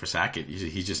know, I think for Sackett,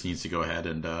 he just needs to go ahead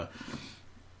and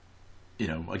you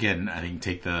know, again, I think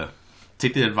take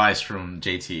the advice from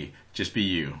JT. Just be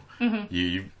you. Mm-hmm.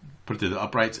 You put it through the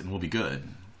uprights, and we'll be good.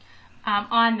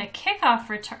 On the kickoff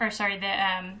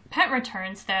the punt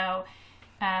returns, though,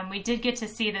 we did get to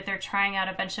see that they're trying out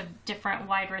a bunch of different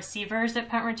wide receivers at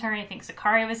punt return. I think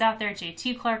Zakaria was out there,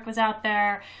 JT Clark was out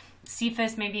there,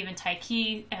 Cephas, maybe even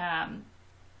Tyke.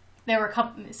 There were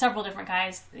several different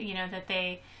guys, you know, that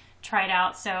they tried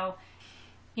out. So,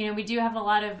 you know, we do have a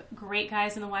lot of great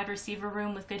guys in the wide receiver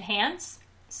room with good hands.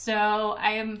 So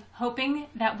I am hoping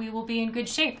that we will be in good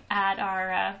shape at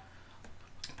our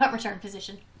punt return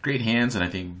position. Great hands, and I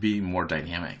think be more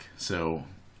dynamic. So,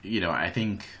 you know, I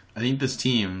think this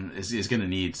team is going to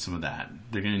need some of that.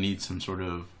 They're going to need some sort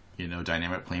of, you know,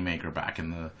 dynamic playmaker back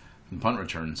in the punt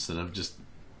return instead of just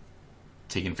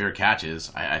taking fair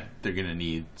catches. They're going to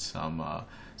need some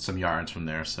yards from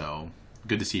there. So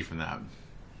good to see from that.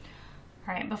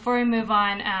 All right, before we move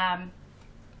on,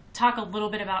 talk a little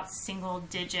bit about single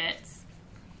digits.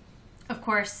 Of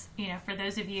course, you know, for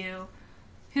those of you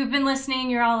who've been listening,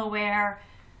 you're all aware.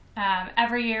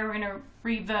 Every year we're going to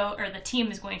revote, or the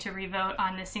team is going to revote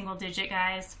on the single digit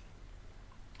guys.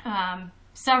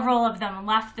 Several of them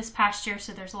left this past year,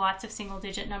 so there's lots of single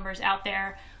digit numbers out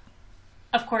there.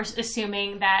 Of course,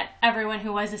 assuming that everyone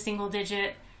who was a single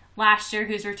digit last year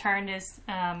who's returned is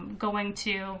going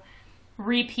to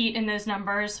repeat in those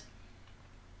numbers.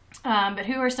 But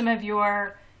who are some of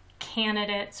your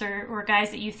candidates or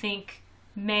guys that you think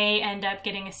may end up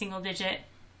getting a single digit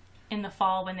in the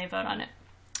fall when they vote on it?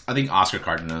 I think Oscar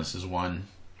Cardenas is one.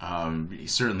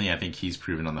 Certainly, I think he's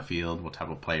proven on the field what type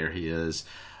of player he is.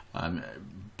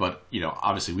 But, you know,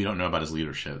 obviously we don't know about his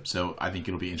leadership. So I think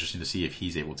it'll be interesting to see if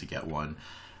he's able to get one.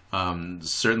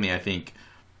 Certainly, I think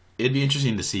it'd be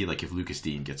interesting to see, like, if Lucas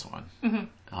Dean gets one. Mm-hmm.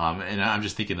 And I'm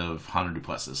just thinking of Hunter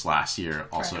Duplessis last year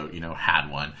also, right, you know, had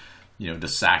one. You know, the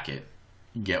Sackett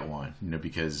get one, you know,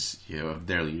 because, you know, of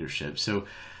their leadership. So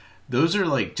those are,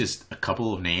 like, just a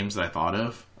couple of names that I thought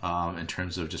of in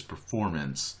terms of just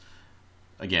performance.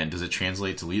 again, does it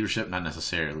translate to leadership? Not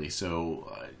necessarily.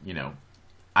 So,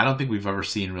 I don't think we've ever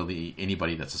seen really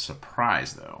anybody that's a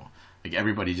surprise, though. Like,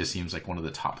 everybody just seems like one of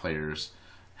the top players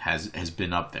has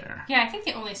been up there. Yeah, I think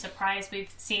the only surprise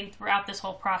we've seen throughout this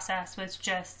whole process was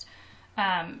just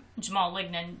Jamal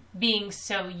Lignan being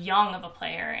so young of a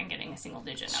player and getting a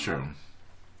single-digit number. It's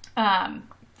true.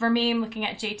 For me, I'm looking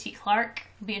at JT Clark.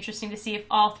 It'll be interesting to see if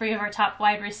all three of our top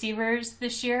wide receivers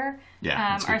this year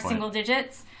are single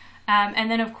digits. And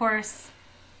then, of course,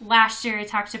 last year I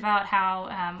talked about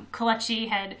how Kelechi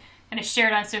had kind of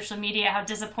shared on social media how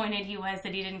disappointed he was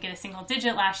that he didn't get a single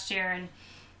digit last year, and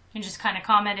just kind of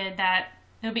commented that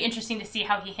it'll be interesting to see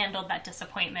how he handled that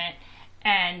disappointment.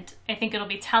 And I think it'll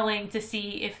be telling to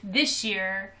see if this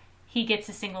year he gets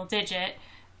a single digit,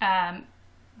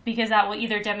 because that will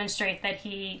either demonstrate that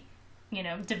he,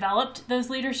 developed those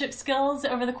leadership skills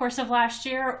over the course of last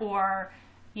year, or,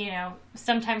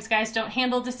 sometimes guys don't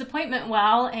handle disappointment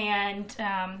well. And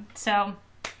so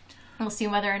we'll see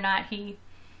whether or not he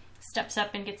steps up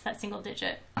and gets that single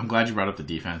digit. I'm glad you brought up the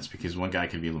defense, because one guy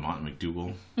could be Lamont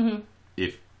McDougal. Mm-hmm.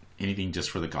 If anything, just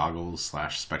for the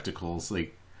goggles/spectacles.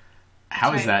 Like,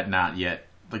 how is that not yet?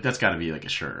 Like, that's got to be like a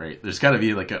shirt, right? There's got to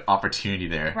be like an opportunity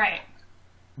there. Right.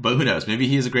 But who knows? Maybe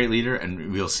he is a great leader,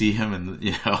 and we'll see him in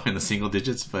the single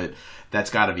digits. But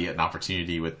that's got to be an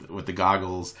opportunity with the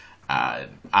goggles. I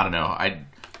don't know. I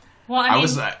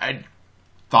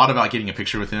thought about getting a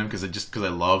picture with him because I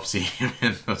love seeing him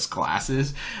in those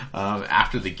classes.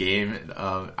 After the game,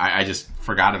 I just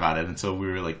forgot about it until we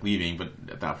were like leaving. But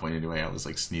at that point, anyway, I was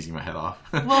like sneezing my head off.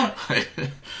 Well,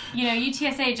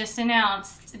 UTSA just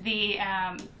announced the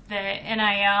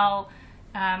NIL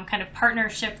kind of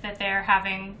partnership that they're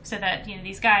having, so that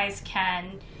these guys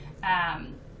can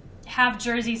have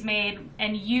jerseys made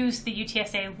and use the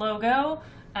UTSA logo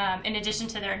in addition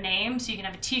to their name. So you can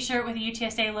have a T-shirt with a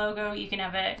UTSA logo. You can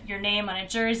have your name on a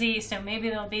jersey. So maybe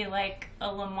there'll be like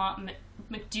a Lamont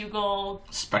McDougal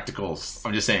spectacles.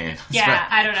 I'm just saying. Yeah,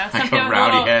 I don't know. Like a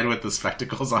rowdy head with the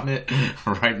spectacles on it,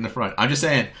 right in the front. I'm just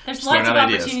saying. There's lots of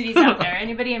opportunities out there.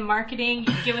 Anybody in marketing, you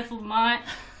can get with Lamont,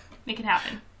 make it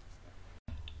happen.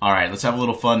 All right, let's have a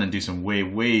little fun and do some way,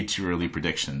 way too early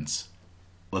predictions.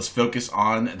 Let's focus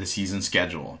on the season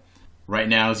schedule. Right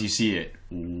now, as you see it,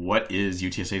 what is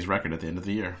UTSA's record at the end of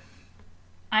the year?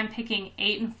 I'm picking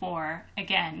 8-4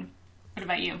 again. What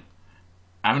about you?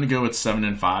 I'm going to go with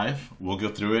 7-5. We'll go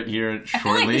through it here shortly.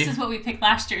 I feel like this is what we picked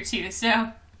last year too.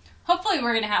 So hopefully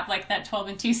we're going to have like that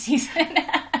 12-2 season.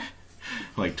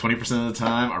 Like 20% of the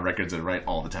time, our records are right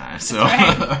all the time. So,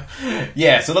 right.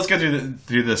 Yeah. So let's go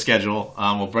through the schedule.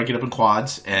 We'll break it up in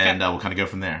quads, and we'll kind of go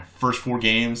from there. First 4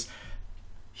 games: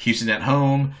 Houston at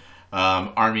home,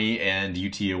 Army and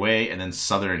UT away, and then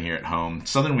Southern here at home.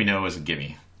 Southern we know is a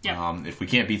gimme. Yep. If we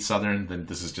can't beat Southern, then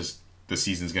the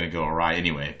season's going to go awry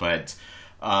anyway. But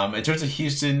in terms of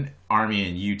Houston, Army,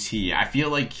 and UT, I feel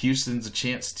like Houston's a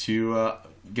chance to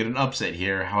get an upset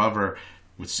here. However,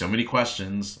 with so many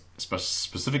questions,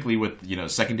 specifically with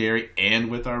secondary and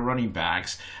with our running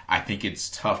backs, I think it's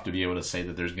tough to be able to say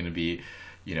that there's going to be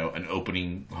an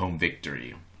opening home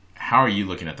victory. How are you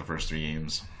looking at the first 3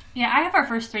 games? Yeah, I have our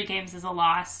first 3 games as a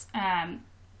loss. I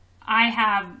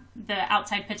have the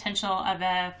outside potential of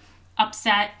a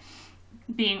upset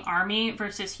being Army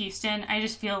versus Houston. I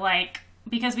just feel like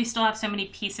because we still have so many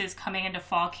pieces coming into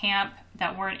fall camp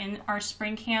that weren't in our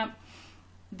spring camp,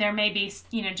 there may be,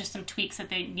 just some tweaks that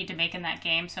they need to make in that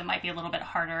game, so it might be a little bit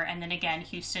harder. And then again,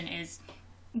 Houston is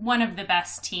one of the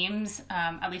best teams,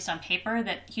 at least on paper,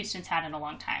 that Houston's had in a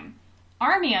long time.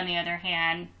 Army, on the other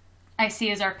hand, I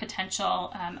see as our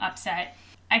potential upset.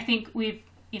 I think we've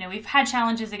had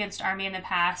challenges against Army in the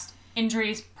past,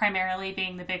 injuries primarily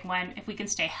being the big one. If we can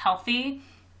stay healthy,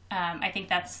 I think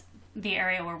that's the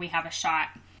area where we have a shot.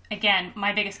 Again,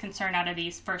 my biggest concern out of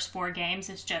these first 4 games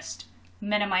is just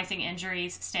minimizing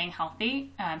injuries, staying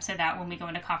healthy, so that when we go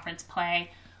into conference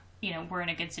play, we're in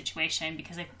a good situation,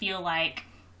 because I feel like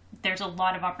there's a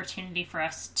lot of opportunity for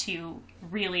us to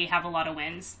really have a lot of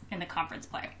wins in the conference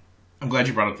play. I'm glad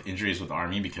you brought up the injuries with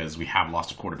Army, because we have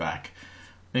lost a quarterback.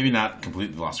 Maybe not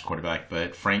completely lost a quarterback,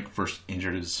 but Frank first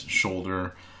injured his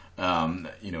shoulder, in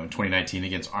 2019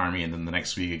 against Army, and then the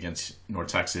next week against North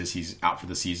Texas, he's out for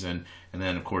the season. And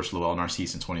then, of course, Lowell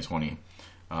Narcisse in 2020,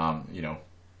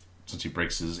 since he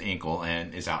breaks his ankle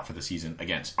and is out for the season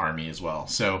against Army as well.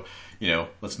 So,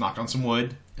 let's knock on some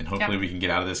wood, and hopefully we can get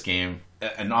out of this game.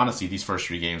 And honestly, these first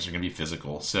 3 games are going to be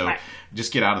physical. So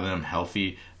just get out of them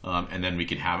healthy, and then we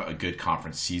can have a good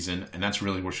conference season. And that's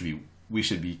really what we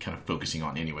should be kind of focusing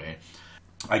on anyway.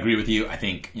 I agree with you. I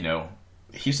think,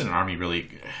 Houston and Army really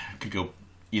could go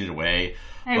either way.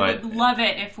 I would love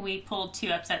it if we pulled 2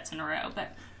 upsets in a row,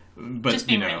 but just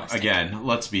being realistic. Again,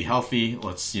 let's be healthy.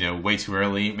 Let's, way too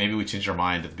early. Maybe we change our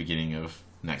mind at the beginning of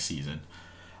next season.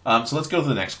 So let's go to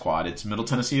the next quad. It's Middle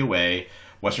Tennessee away,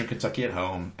 Western Kentucky at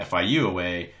home, FIU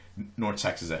away, North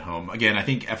Texas at home. Again, I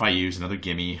think FIU is another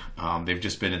gimme. They've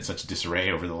just been in such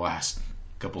disarray over the last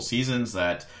couple seasons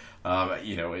that,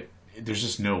 there's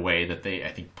just no way that they,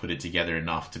 I think, put it together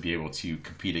enough to be able to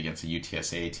compete against a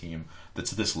UTSA team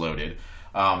that's this loaded.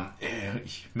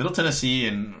 Middle Tennessee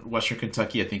and Western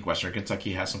Kentucky, I think Western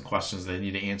Kentucky has some questions they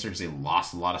need to answer because they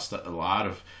lost a lot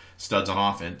of studs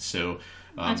on offense. So,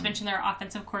 not to mention their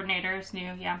offensive coordinators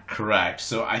new, yeah. Correct.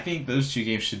 So I think those 2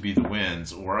 games should be the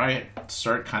wins. Where I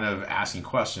start kind of asking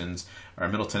questions are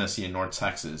Middle Tennessee and North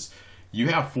Texas. You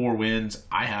have 4 wins.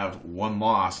 I have 1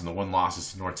 loss, and the 1 loss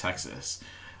is to North Texas.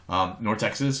 North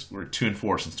Texas, we're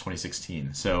 2-4 since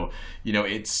 2016. So,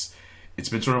 it's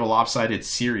been sort of a lopsided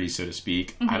series, so to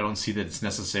speak. Mm-hmm. I don't see that it's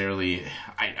necessarily...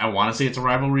 I want to say it's a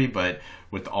rivalry, but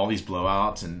with all these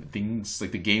blowouts and things,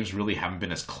 like the games really haven't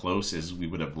been as close as we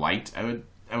would have liked,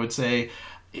 I would say.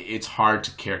 It's hard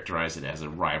to characterize it as a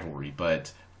rivalry,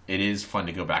 but it is fun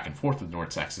to go back and forth with North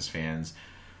Texas fans.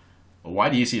 Why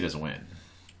do you see it as a win?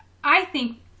 I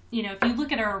think, if you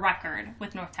look at our record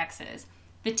with North Texas,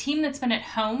 the team that's been at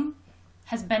home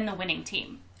has been the winning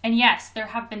team. And yes, there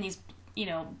have been these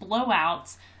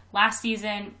blowouts. Last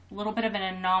season, a little bit of an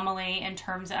anomaly in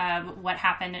terms of what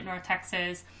happened at North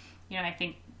Texas. I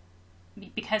think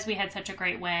because we had such a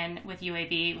great win with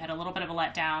UAB, we had a little bit of a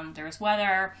letdown. There was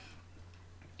weather.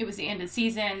 It was the end of the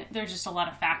season. There's just a lot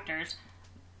of factors.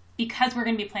 Because we're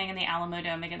going to be playing in the Alamo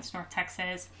Dome against North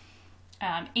Texas,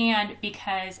 and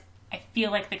because I feel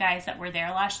like the guys that were there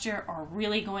last year are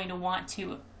really going to want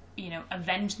to,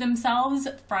 avenge themselves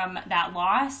from that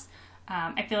loss.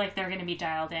 I feel like they're going to be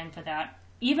dialed in for that.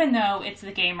 Even though it's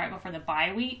the game right before the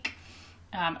bye week,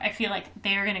 I feel like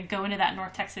they're going to go into that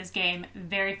North Texas game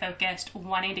very focused,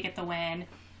 wanting to get the win,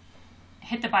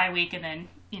 hit the bye week, and then,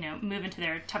 move into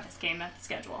their toughest game of the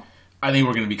schedule. I think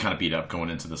we're going to be kind of beat up going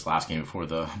into this last game before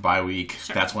the bye week.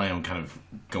 Sure. That's why I'm kind of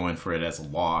going for it as a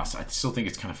loss. I still think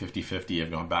it's kind of 50-50. I've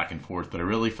gone back and forth, but I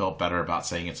really felt better about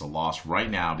saying it's a loss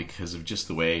right now because of just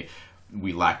the way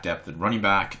we lack depth at running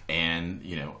back. And,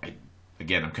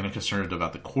 Again, I'm kind of concerned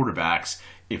about the quarterbacks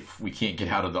if we can't get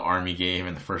out of the Army game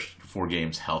and the first 4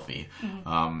 games healthy.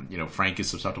 Mm-hmm. Frank is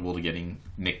susceptible to getting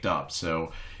nicked up.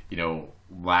 So,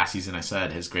 last season I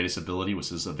said his greatest ability was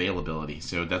his availability.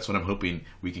 So that's what I'm hoping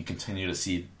we can continue to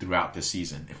see throughout this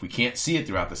season. If we can't see it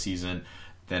throughout the season,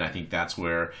 then I think that's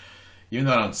where, even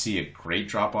though I don't see a great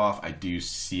drop-off, I do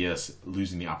see us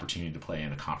losing the opportunity to play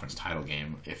in a conference title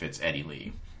game if it's Eddie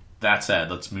Lee. That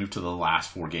said, let's move to the last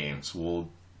 4 games. We'll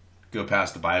go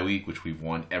past the bye week, which we've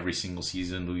won every single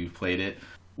season we've played it.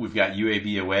 We've got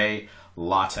UAB away,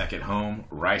 La Tech at home,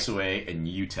 Rice away, and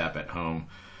UTEP at home.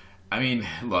 I mean,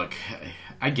 look,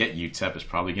 I get UTEP is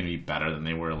probably going to be better than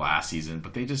they were last season,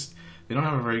 but they don't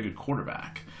have a very good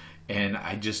quarterback. And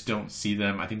I just don't see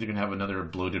them. I think they're going to have another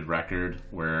bloated record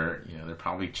where, they're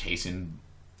probably chasing,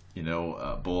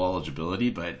 bowl eligibility,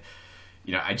 but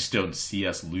I just don't see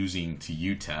us losing to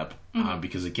UTEP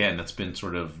because, again, that's been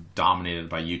sort of dominated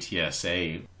by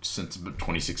UTSA since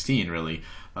 2016, really.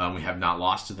 We have not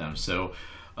lost to them. So,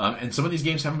 and some of these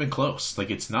games haven't been close. Like,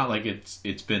 it's not like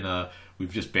it's been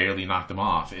we've just barely knocked them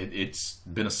off. It's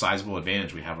been a sizable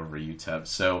advantage we have over UTEP.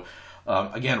 So,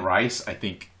 again, Rice, I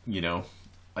think,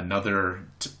 another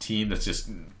team that's just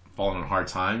fallen on hard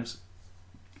times.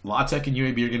 La Tech and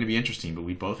UAB are going to be interesting, but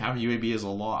we both have UAB as a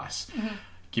loss. Mm-hmm.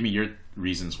 Give me your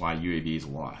reasons why UAB is a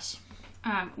loss.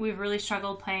 We've really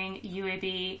struggled playing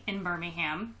UAB in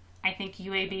Birmingham. I think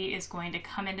UAB is going to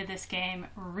come into this game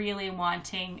really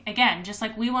wanting, again, just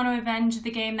like we want to avenge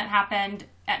the game that happened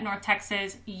at North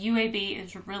Texas, UAB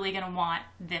is really going to want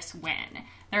this win.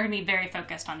 They're going to be very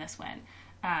focused on this win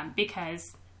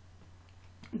because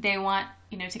they want,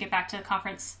 to get back to the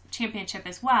conference championship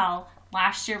as well.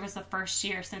 Last year was the first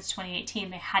year since 2018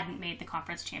 they hadn't made the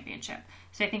conference championship.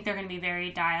 So I think they're going to be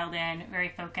very dialed in, very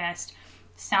focused.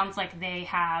 Sounds like they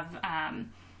have,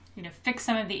 fixed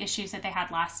some of the issues that they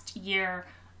had last year.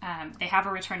 They have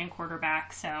a returning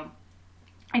quarterback. So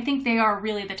I think they are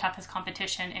really the toughest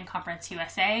competition in Conference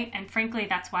USA. And frankly,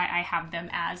 that's why I have them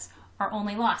as our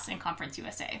only loss in Conference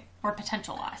USA, or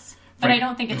potential loss. But I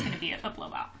don't think it's going to be a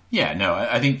blowout. Yeah, no,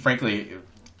 I think, frankly,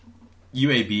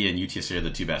 UAB and UTSA are the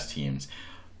 2 best teams.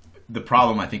 The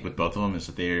problem, I think, with both of them is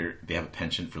that they have a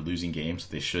penchant for losing games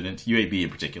that they shouldn't. UAB in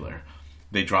particular.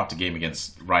 they dropped a game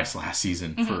against Rice last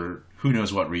season for who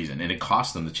knows what reason, and it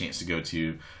cost them the chance to go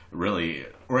to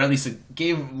or at least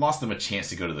lost them a chance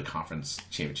to go to the conference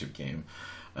championship game.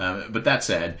 But that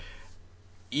said,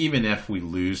 even if we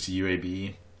lose to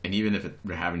UAB, and even if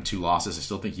we're having 2 losses, I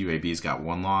still think UAB's got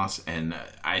 1 loss, and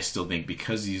I still think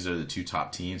because these are the 2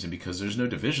 top teams, and because there's no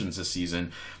divisions this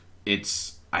season,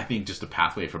 it's, I think, just a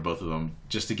pathway for both of them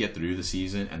just to get through the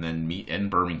season and then meet in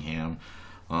Birmingham.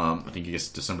 I think it's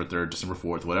December 3rd, December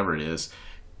 4th, whatever it is.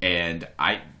 And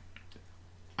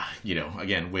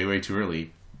again, way too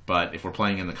early. But if we're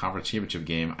playing in the conference championship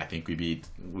game, I think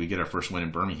we get our first win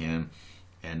in Birmingham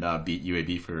and beat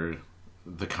UAB for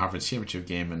the conference championship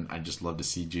game. And I just love to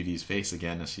see Judy's face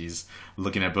again as she's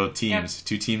looking at both teams. Yep.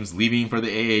 2 teams leaving for the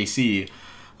AAC.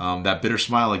 That bitter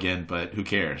smile again, but who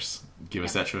cares? Give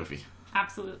us that trophy.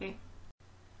 Absolutely.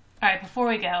 All right, before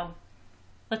we go,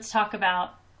 let's talk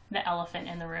about the elephant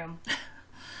in the room.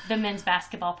 The men's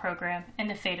basketball program and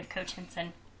the fate of Coach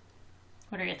Hinson.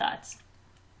 What are your thoughts?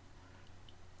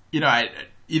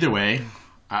 Either way,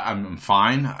 I'm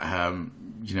fine.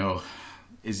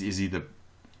 Is he the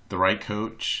right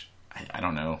coach? I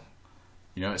don't know.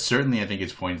 Certainly I think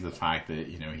it's pointing to the fact that,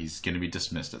 he's going to be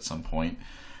dismissed at some point.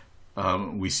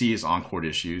 We see his on-court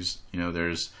issues.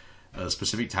 There's a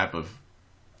specific type of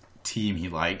team he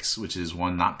likes, which is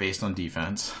one not based on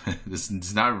defense. This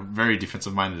is not very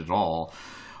defensive-minded at all.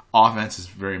 Offense is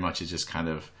very much just kind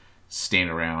of stand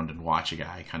around and watch a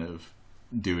guy kind of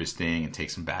do his thing and take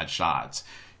some bad shots.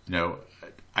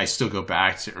 I still go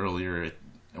back to earlier,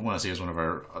 I want to say it was one of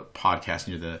our podcasts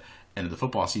near the end of the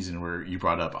football season where you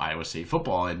brought up Iowa State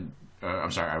football and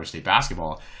Iowa State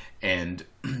basketball, and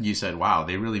you said, wow,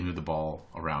 they really move the ball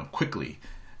around quickly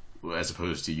as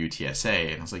opposed to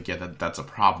UTSA. And I was like, yeah, that's a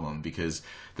problem because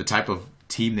the type of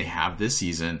team they have this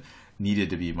season needed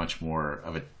to be much more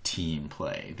of a team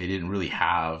play. They didn't really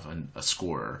have a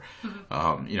scorer.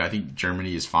 I think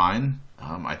Germany is fine.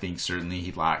 I think certainly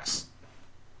he lacks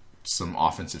some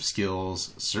offensive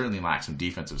skills, certainly lacks some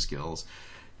defensive skills.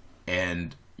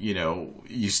 And,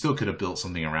 you still could have built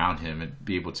something around him and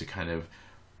be able to kind of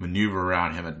maneuver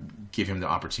around him and give him the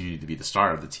opportunity to be the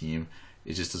star of the team.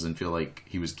 It just doesn't feel like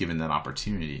he was given that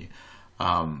opportunity.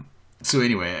 So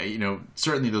anyway,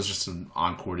 certainly those are some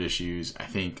on-court issues. I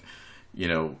think,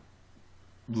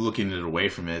 looking at it away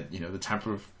from it, the type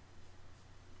of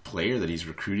player that he's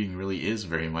recruiting really is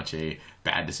very much a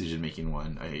bad decision-making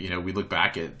one. We look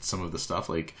back at some of the stuff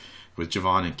like with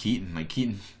Javon and Keaton. Like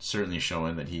Keaton certainly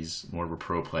showing that he's more of a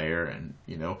pro player and,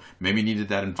 maybe needed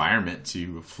that environment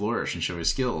to flourish and show his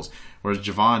skills. Whereas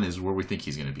Javon is where we think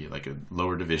he's going to be, like a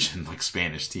lower division, like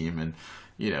Spanish team. And,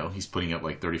 he's putting up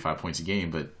like 35 points a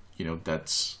game, but,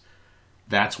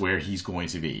 that's where he's going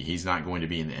to be. He's not going to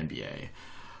be in the NBA.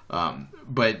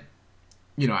 But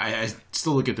I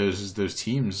still look at those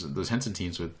teams, those Henson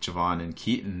teams with Javon and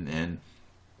Keaton, and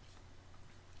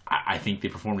I think they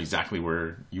performed exactly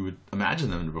where you would imagine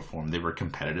them to perform. They were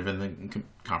competitive in the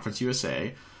Conference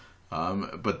USA,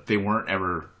 but they weren't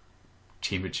ever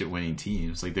championship-winning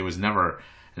teams. Like I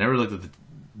never looked at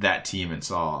that team and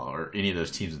saw, or any of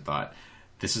those teams and thought,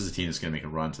 this is a team that's going to make a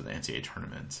run to the NCAA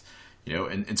tournament.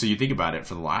 And so you think about it,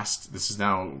 this is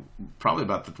now probably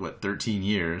about 13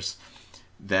 years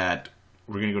that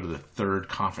we're going to go to the 3rd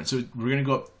conference. So we're going to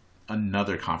go up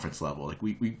another conference level. Like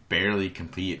we barely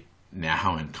compete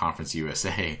now in Conference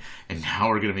USA, and now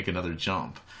we're going to make another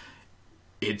jump.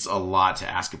 It's a lot to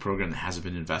ask a program that hasn't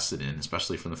been invested in,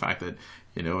 especially from the fact that,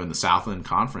 in the Southland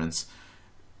Conference,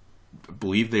 I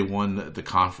believe they won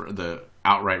the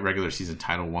outright regular season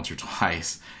title once or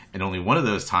twice, and only one of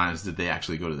those times did they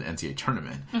actually go to the NCAA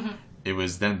tournament. Mm-hmm. It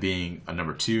was them being a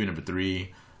number 2, number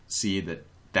 3 seed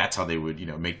that's how they would,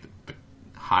 make the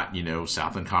hot,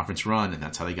 Southland Conference run, and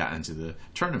that's how they got into the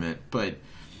tournament. But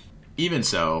even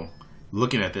so,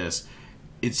 looking at this,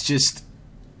 it's just,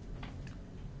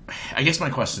 I guess my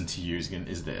question to you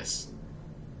is this: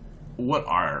 what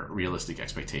are realistic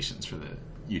expectations for the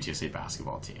UTSA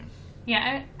basketball team?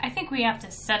 Yeah, I think we have to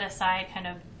set aside kind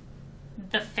of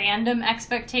the fandom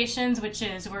expectations, which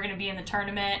is we're going to be in the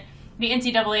tournament, the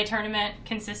NCAA tournament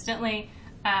consistently,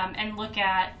 and look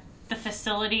at the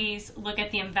facilities, look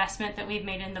at the investment that we've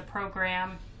made in the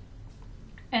program,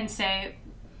 and say,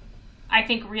 I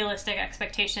think realistic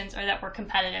expectations are that we're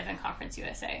competitive in Conference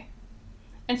USA.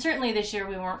 And certainly this year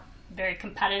we weren't very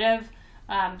competitive.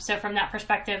 So from that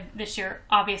perspective, this year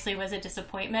obviously was a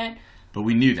disappointment. But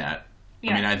we knew that.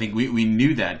 Yeah. I mean, I think we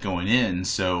knew that going in.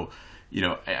 So,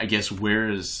 I guess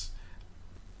were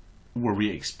we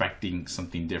expecting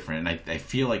something different? And I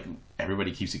feel like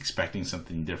everybody keeps expecting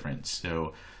something different.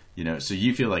 So, so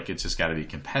you feel like it's just got to be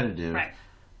competitive. Right.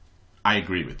 I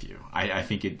agree with you. I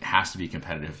think it has to be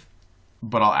competitive.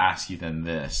 But I'll ask you then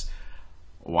this.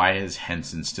 Why is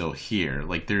Henson still here?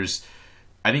 Like,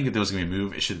 I think if there was going to be a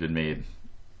move, it should have been made.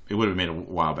 It would have been made a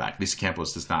while back. Lisa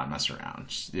Campos does not mess around.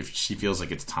 If she feels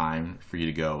like it's time for you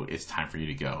to go, it's time for you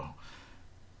to go.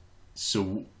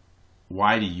 So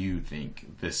why do you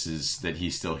think that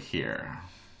he's still here?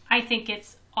 I think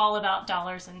it's all about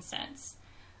dollars and cents.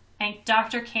 And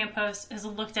Dr. Campos has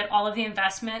looked at all of the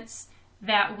investments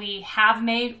that we have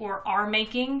made or are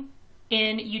making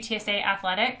in UTSA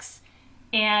athletics,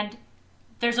 and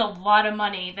there's a lot of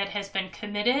money that has been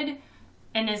committed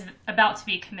and is about to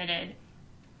be committed.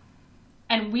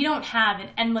 And we don't have an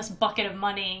endless bucket of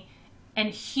money and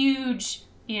huge,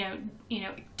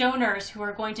 donors who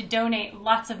are going to donate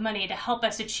lots of money to help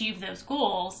us achieve those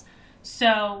goals.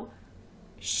 So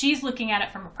she's looking at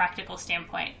it from a practical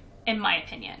standpoint, in my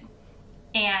opinion.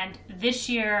 And this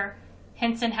year,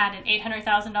 Henson had an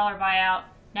 $800,000 buyout.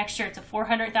 Next year, it's a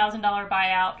 $400,000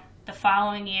 buyout. The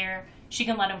following year, she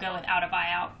can let him go without a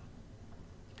buyout.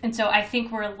 And so I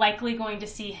think we're likely going to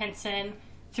see Henson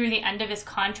through the end of his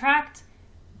contract,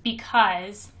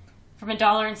 because from a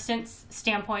dollar and cents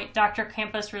standpoint, Dr.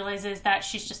 Campos realizes that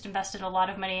she's just invested a lot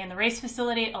of money in the race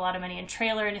facility, a lot of money in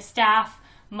Traylor and his staff,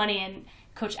 money in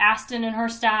Coach Aston and her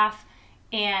staff,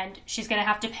 and she's going to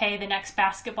have to pay the next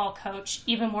basketball coach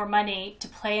even more money to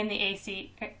play in the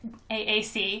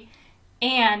AAC,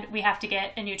 and we have to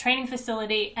get a new training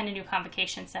facility and a new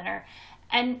convocation center.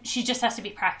 And she just has to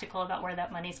be practical about where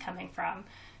that money's coming from.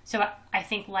 So I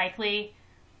think likely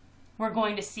we're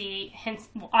going to see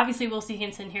obviously we'll see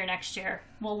Henson here next year.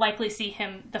 We'll likely see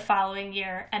him the following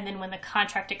year, and then when the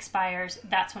contract expires,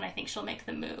 that's when I think she'll make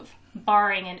the move,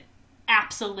 barring an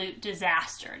absolute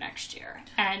disaster next year.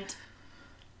 And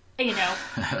a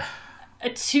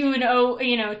 2-0,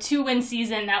 2-win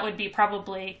season, that would be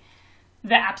probably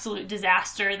the absolute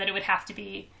disaster that it would have to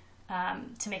be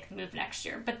to make the move next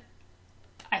year. But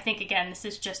I think, again, this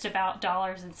is just about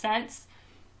dollars and cents,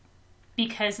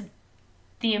 because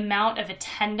the amount of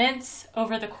attendance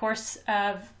over the course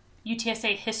of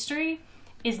UTSA history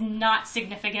is not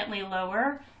significantly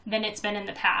lower than it's been in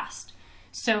the past.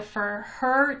 So for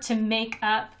her to make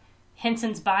up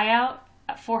Henson's buyout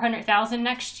at $400,000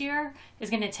 next year is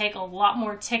going to take a lot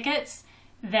more tickets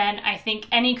than I think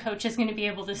any coach is going to be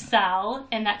able to sell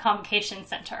in that convocation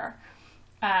center.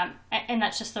 And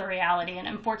that's just the reality. And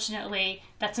unfortunately,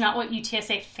 that's not what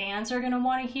UTSA fans are going to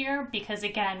want to hear, because,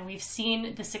 again, we've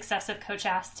seen the success of Coach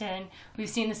Aston. We've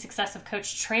seen the success of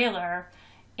Coach Traylor,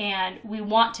 and we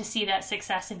want to see that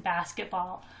success in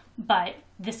basketball. But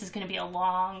this is going to be a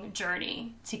long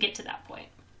journey to get to that point.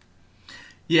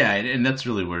 Yeah, and that's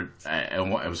really where I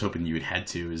was hoping you would head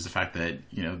to, is the fact that,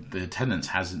 the attendance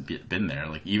hasn't been there.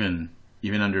 Like, even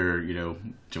under,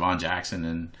 Javon Jackson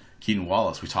and Keaton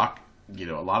Wallace, we talk, a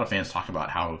lot of fans talk about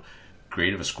how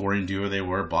great of a scoring duo they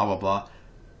were, blah, blah, blah,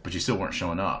 but you still weren't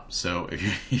showing up. So if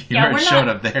you weren't showing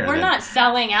up there, we're not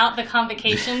selling out the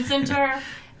convocation center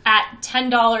at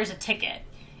 $10 a ticket.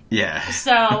 Yeah.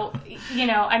 So,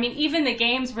 even the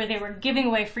games where they were giving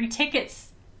away free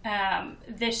tickets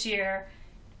this year,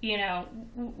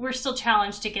 we're still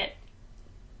challenged to get,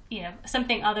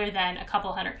 something other than a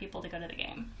couple hundred people to go to the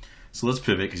game. So let's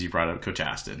pivot, because you brought up Coach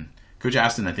Aston. Coach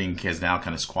Aston, I think, has now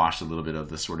kind of squashed a little bit of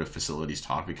the sort of facilities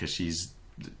talk, because she's,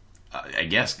 I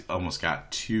guess, almost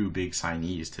got two big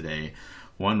signees today.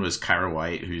 One was Kyra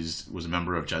White, who was a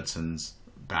member of Judson's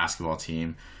basketball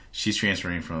team. She's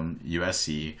transferring from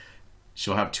USC.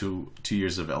 She'll have two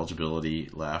years of eligibility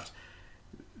left.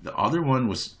 The other one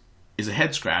is a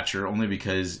head scratcher, only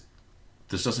because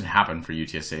this doesn't happen for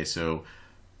UTSA. So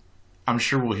I'm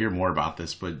sure we'll hear more about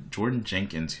this. But Jordan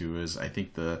Jenkins, who is, I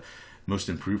think, the most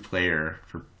improved player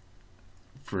for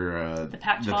the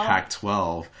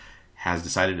Pac-12, has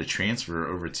decided to transfer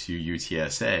over to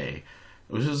UTSA.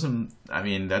 Which is,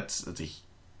 that's a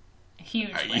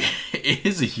huge win. It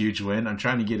is a huge win. I'm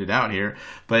trying to get it out here,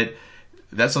 but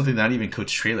that's something that not even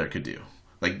Coach Traylor could do.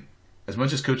 Like, as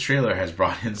much as Coach Traylor has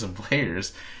brought in some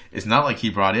players, it's not like he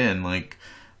brought in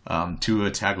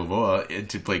Tua Tagovailoa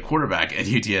to play quarterback at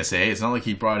UTSA. It's not like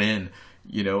he brought in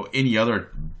any other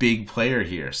big player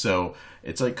here. So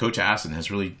it's like Coach Aston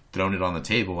has really thrown it on the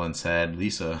table and said,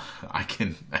 Lisa, I'm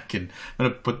going to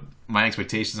put my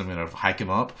expectations. I'm going to hike him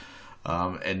up.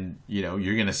 And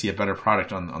you're going to see a better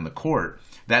product on the court.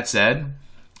 That said,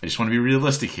 I just want to be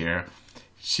realistic here.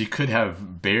 She could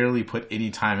have barely put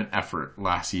any time and effort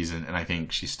last season, and I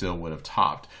think she still would have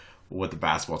topped what the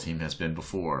basketball team has been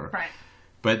before. Right.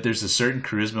 But there's a certain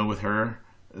charisma with her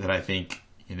that I think,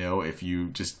 if you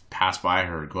just pass by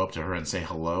her, go up to her and say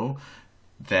hello,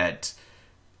 that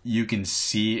you can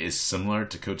see is similar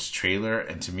to Coach Traylor,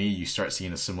 and to me, you start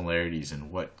seeing the similarities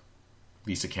in what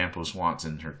Lisa Campos wants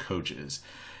in her coaches.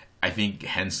 I think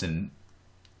Henson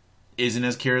isn't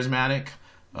as charismatic.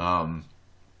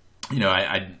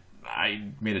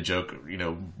 I made a joke,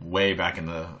 way back in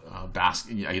the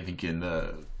I think in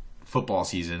the football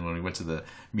season when we went to the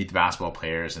meet the basketball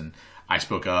players, and I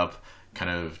spoke up, kind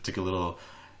of took a little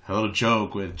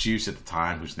joke with Juice at the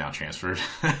time, who's now transferred,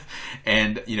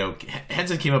 and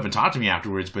Henson came up and talked to me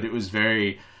afterwards, but it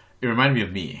reminded me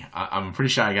of me. I'm a pretty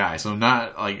shy guy, so I'm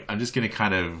not I'm just gonna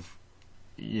kind of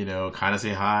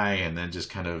say hi and then just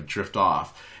kind of drift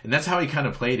off, and that's how he kind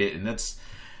of played it, and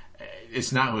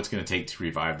it's not what it's going to take to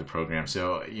revive the program.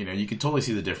 So, you can totally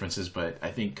see the differences, but I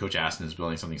think Coach Aston is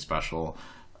building something special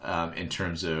in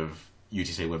terms of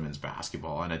UTSA women's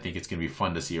basketball. And I think it's going to be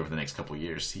fun to see over the next couple of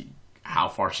years, see how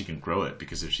far she can grow it.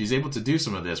 Because if she's able to do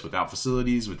some of this without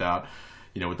facilities, without,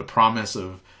 with the promise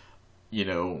of,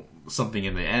 something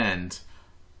in the end,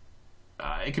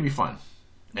 it can be fun.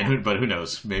 And but who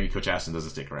knows? Maybe Coach Aston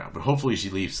doesn't stick around. But hopefully she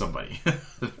leaves somebody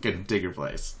that can take her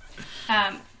place.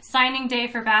 Signing day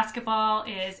for basketball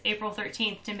is April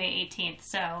 13th to May 18th.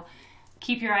 So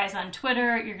keep your eyes on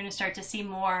Twitter. You're going to start to see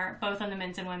more, both on the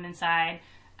men's and women's side,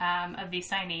 of these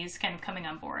signees kind of coming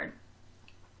on board.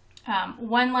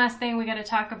 One last thing we got to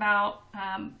talk about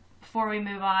before we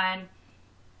move on,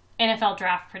 NFL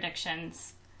draft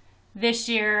predictions. This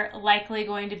year, likely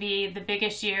going to be the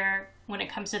biggest year when it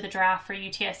comes to the draft for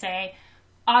UTSA.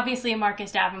 Obviously,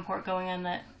 Marcus Davenport going in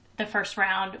the first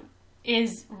round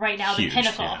is right now huge, the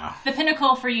pinnacle. Yeah. The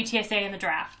pinnacle for UTSA in the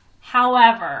draft.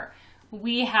 However,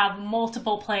 we have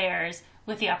multiple players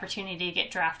with the opportunity to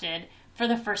get drafted for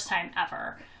the first time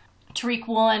ever. Tariq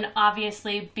Woolen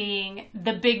obviously being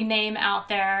the big name out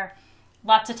there.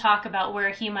 Lot to talk about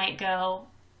where he might go.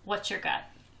 What's your gut?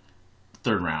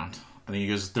 Third round. I think he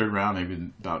goes third round, maybe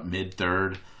about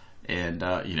mid-third. And,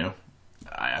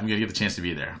 I'm going to get the chance to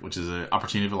be there, which is an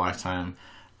opportunity of a lifetime.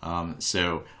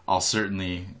 So I'll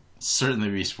certainly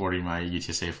be sporting my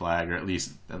UTSA flag, or at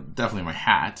least definitely my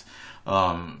hat,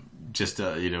 just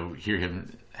to hear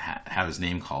him have his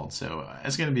name called. So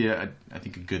it's going to be I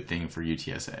think a good thing for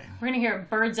UTSA. We're going to hear a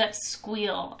bird's up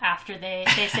squeal after they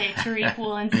say Tariq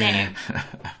Woolen's name.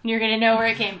 You're going to know where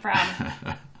it came from.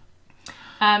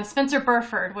 Spencer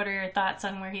Burford, what are your thoughts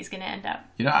on where he's going to end up?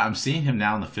 I'm seeing him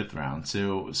now in the fifth round.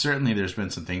 So certainly there's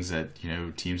been some things that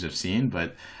teams have seen,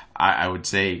 but I would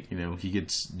say he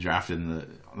gets drafted on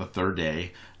the third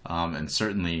day, and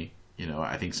certainly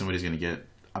I think somebody's going to get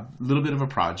a little bit of a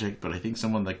project, but I think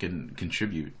someone that can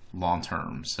contribute long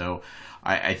term. So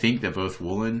I think that both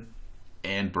Woolen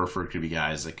and Burford could be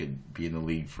guys that could be in the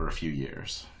league for a few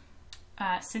years.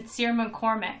 Sincere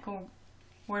McCormick,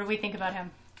 what do we think about him?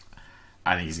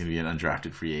 I think he's going to be an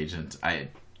undrafted free agent.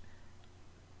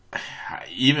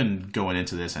 Even going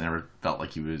into this, I never felt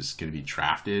like he was going to be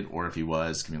drafted, or if he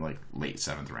was, it's going to be like late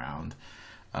 7th round.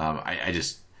 I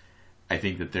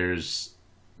think that there's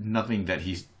nothing that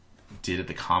he did at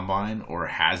the combine or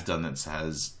has done that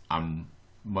says I'm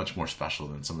much more special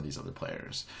than some of these other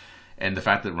players. And the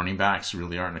fact that running backs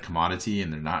really aren't a commodity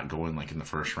and they're not going like in the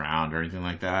first round or anything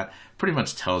like that pretty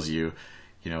much tells you,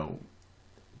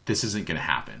 this isn't going to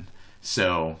happen.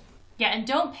 So yeah, and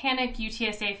don't panic,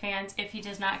 UTSA fans, if he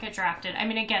does not get drafted. I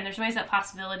mean, again, there's always that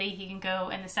possibility he can go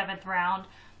in the 7th round.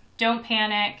 Don't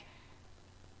panic.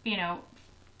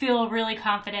 Feel really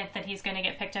confident that he's going to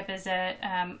get picked up as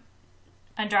a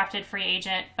undrafted free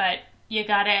agent, but you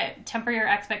got to temper your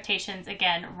expectations.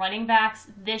 Again, running backs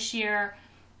this year,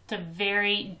 it's a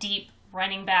very deep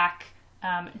running back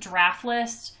draft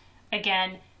list.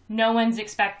 Again, no one's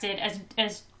expected,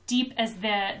 as deep as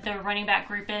the running back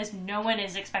group is, no one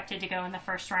is expected to go in the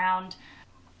first round.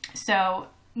 So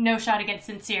no shot against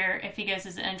Sincere if he goes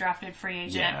as an undrafted free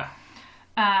agent.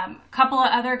 Yeah. Couple of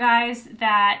other guys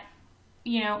that,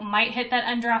 might hit that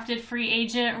undrafted free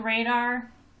agent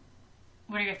radar.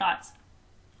 What are your thoughts?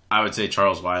 I would say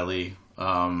Charles Wiley.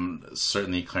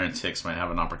 Certainly Clarence Hicks might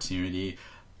have an opportunity.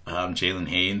 Jalen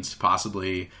Haynes,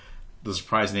 possibly. The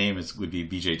surprise name would be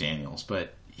BJ Daniels,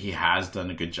 but he has done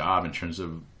a good job in terms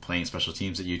of playing special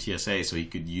teams at UTSA, so he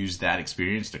could use that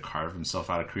experience to carve himself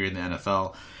out a career in the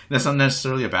NFL. And that's not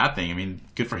necessarily a bad thing. I mean,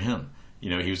 good for him. He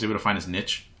was able to find his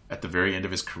niche at the very end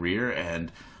of his career,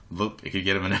 and look, it could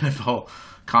get him an NFL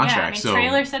contract. Yeah,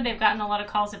 Traylor said they've gotten a lot of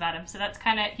calls about him, so that's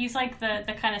he's like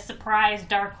the kind of surprise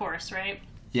dark horse, right?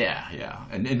 Yeah.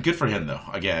 And good for him, though.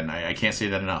 Again, I can't say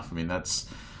that enough. I mean, that's,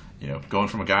 going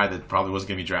from a guy that probably wasn't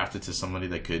going to be drafted to somebody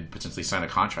that could potentially sign a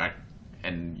contract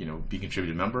and, be a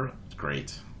contributing member, it's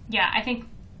great. Yeah, I think,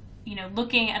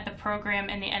 looking at the program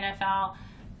in the NFL,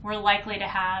 we're likely to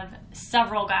have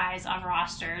several guys on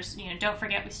rosters. Don't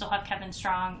forget, we still have Kevin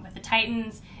Strong with the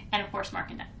Titans, and of course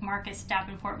Marcus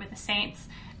Davenport with the Saints.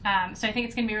 So I think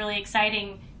it's going to be really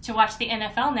exciting to watch the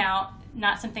NFL now.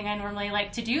 Not something I normally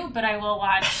like to do, but I will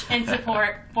watch and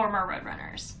support former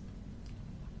Roadrunners.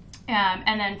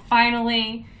 And then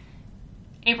finally,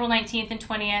 April 19th and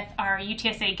 20th are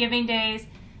UTSA Giving Days.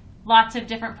 Lots of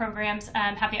different programs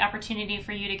have the opportunity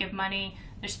for you to give money.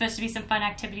 There's supposed to be some fun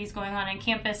activities going on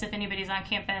campus if anybody's on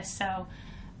campus, so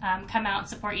come out and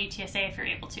support UTSA if you're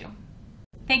able to.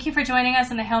 Thank you for joining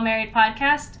us on the Hail Married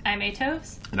podcast. I'm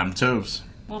Toves. And I'm Toves.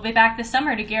 We'll be back this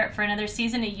summer to gear up for another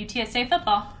season of UTSA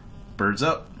football. Birds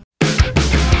up.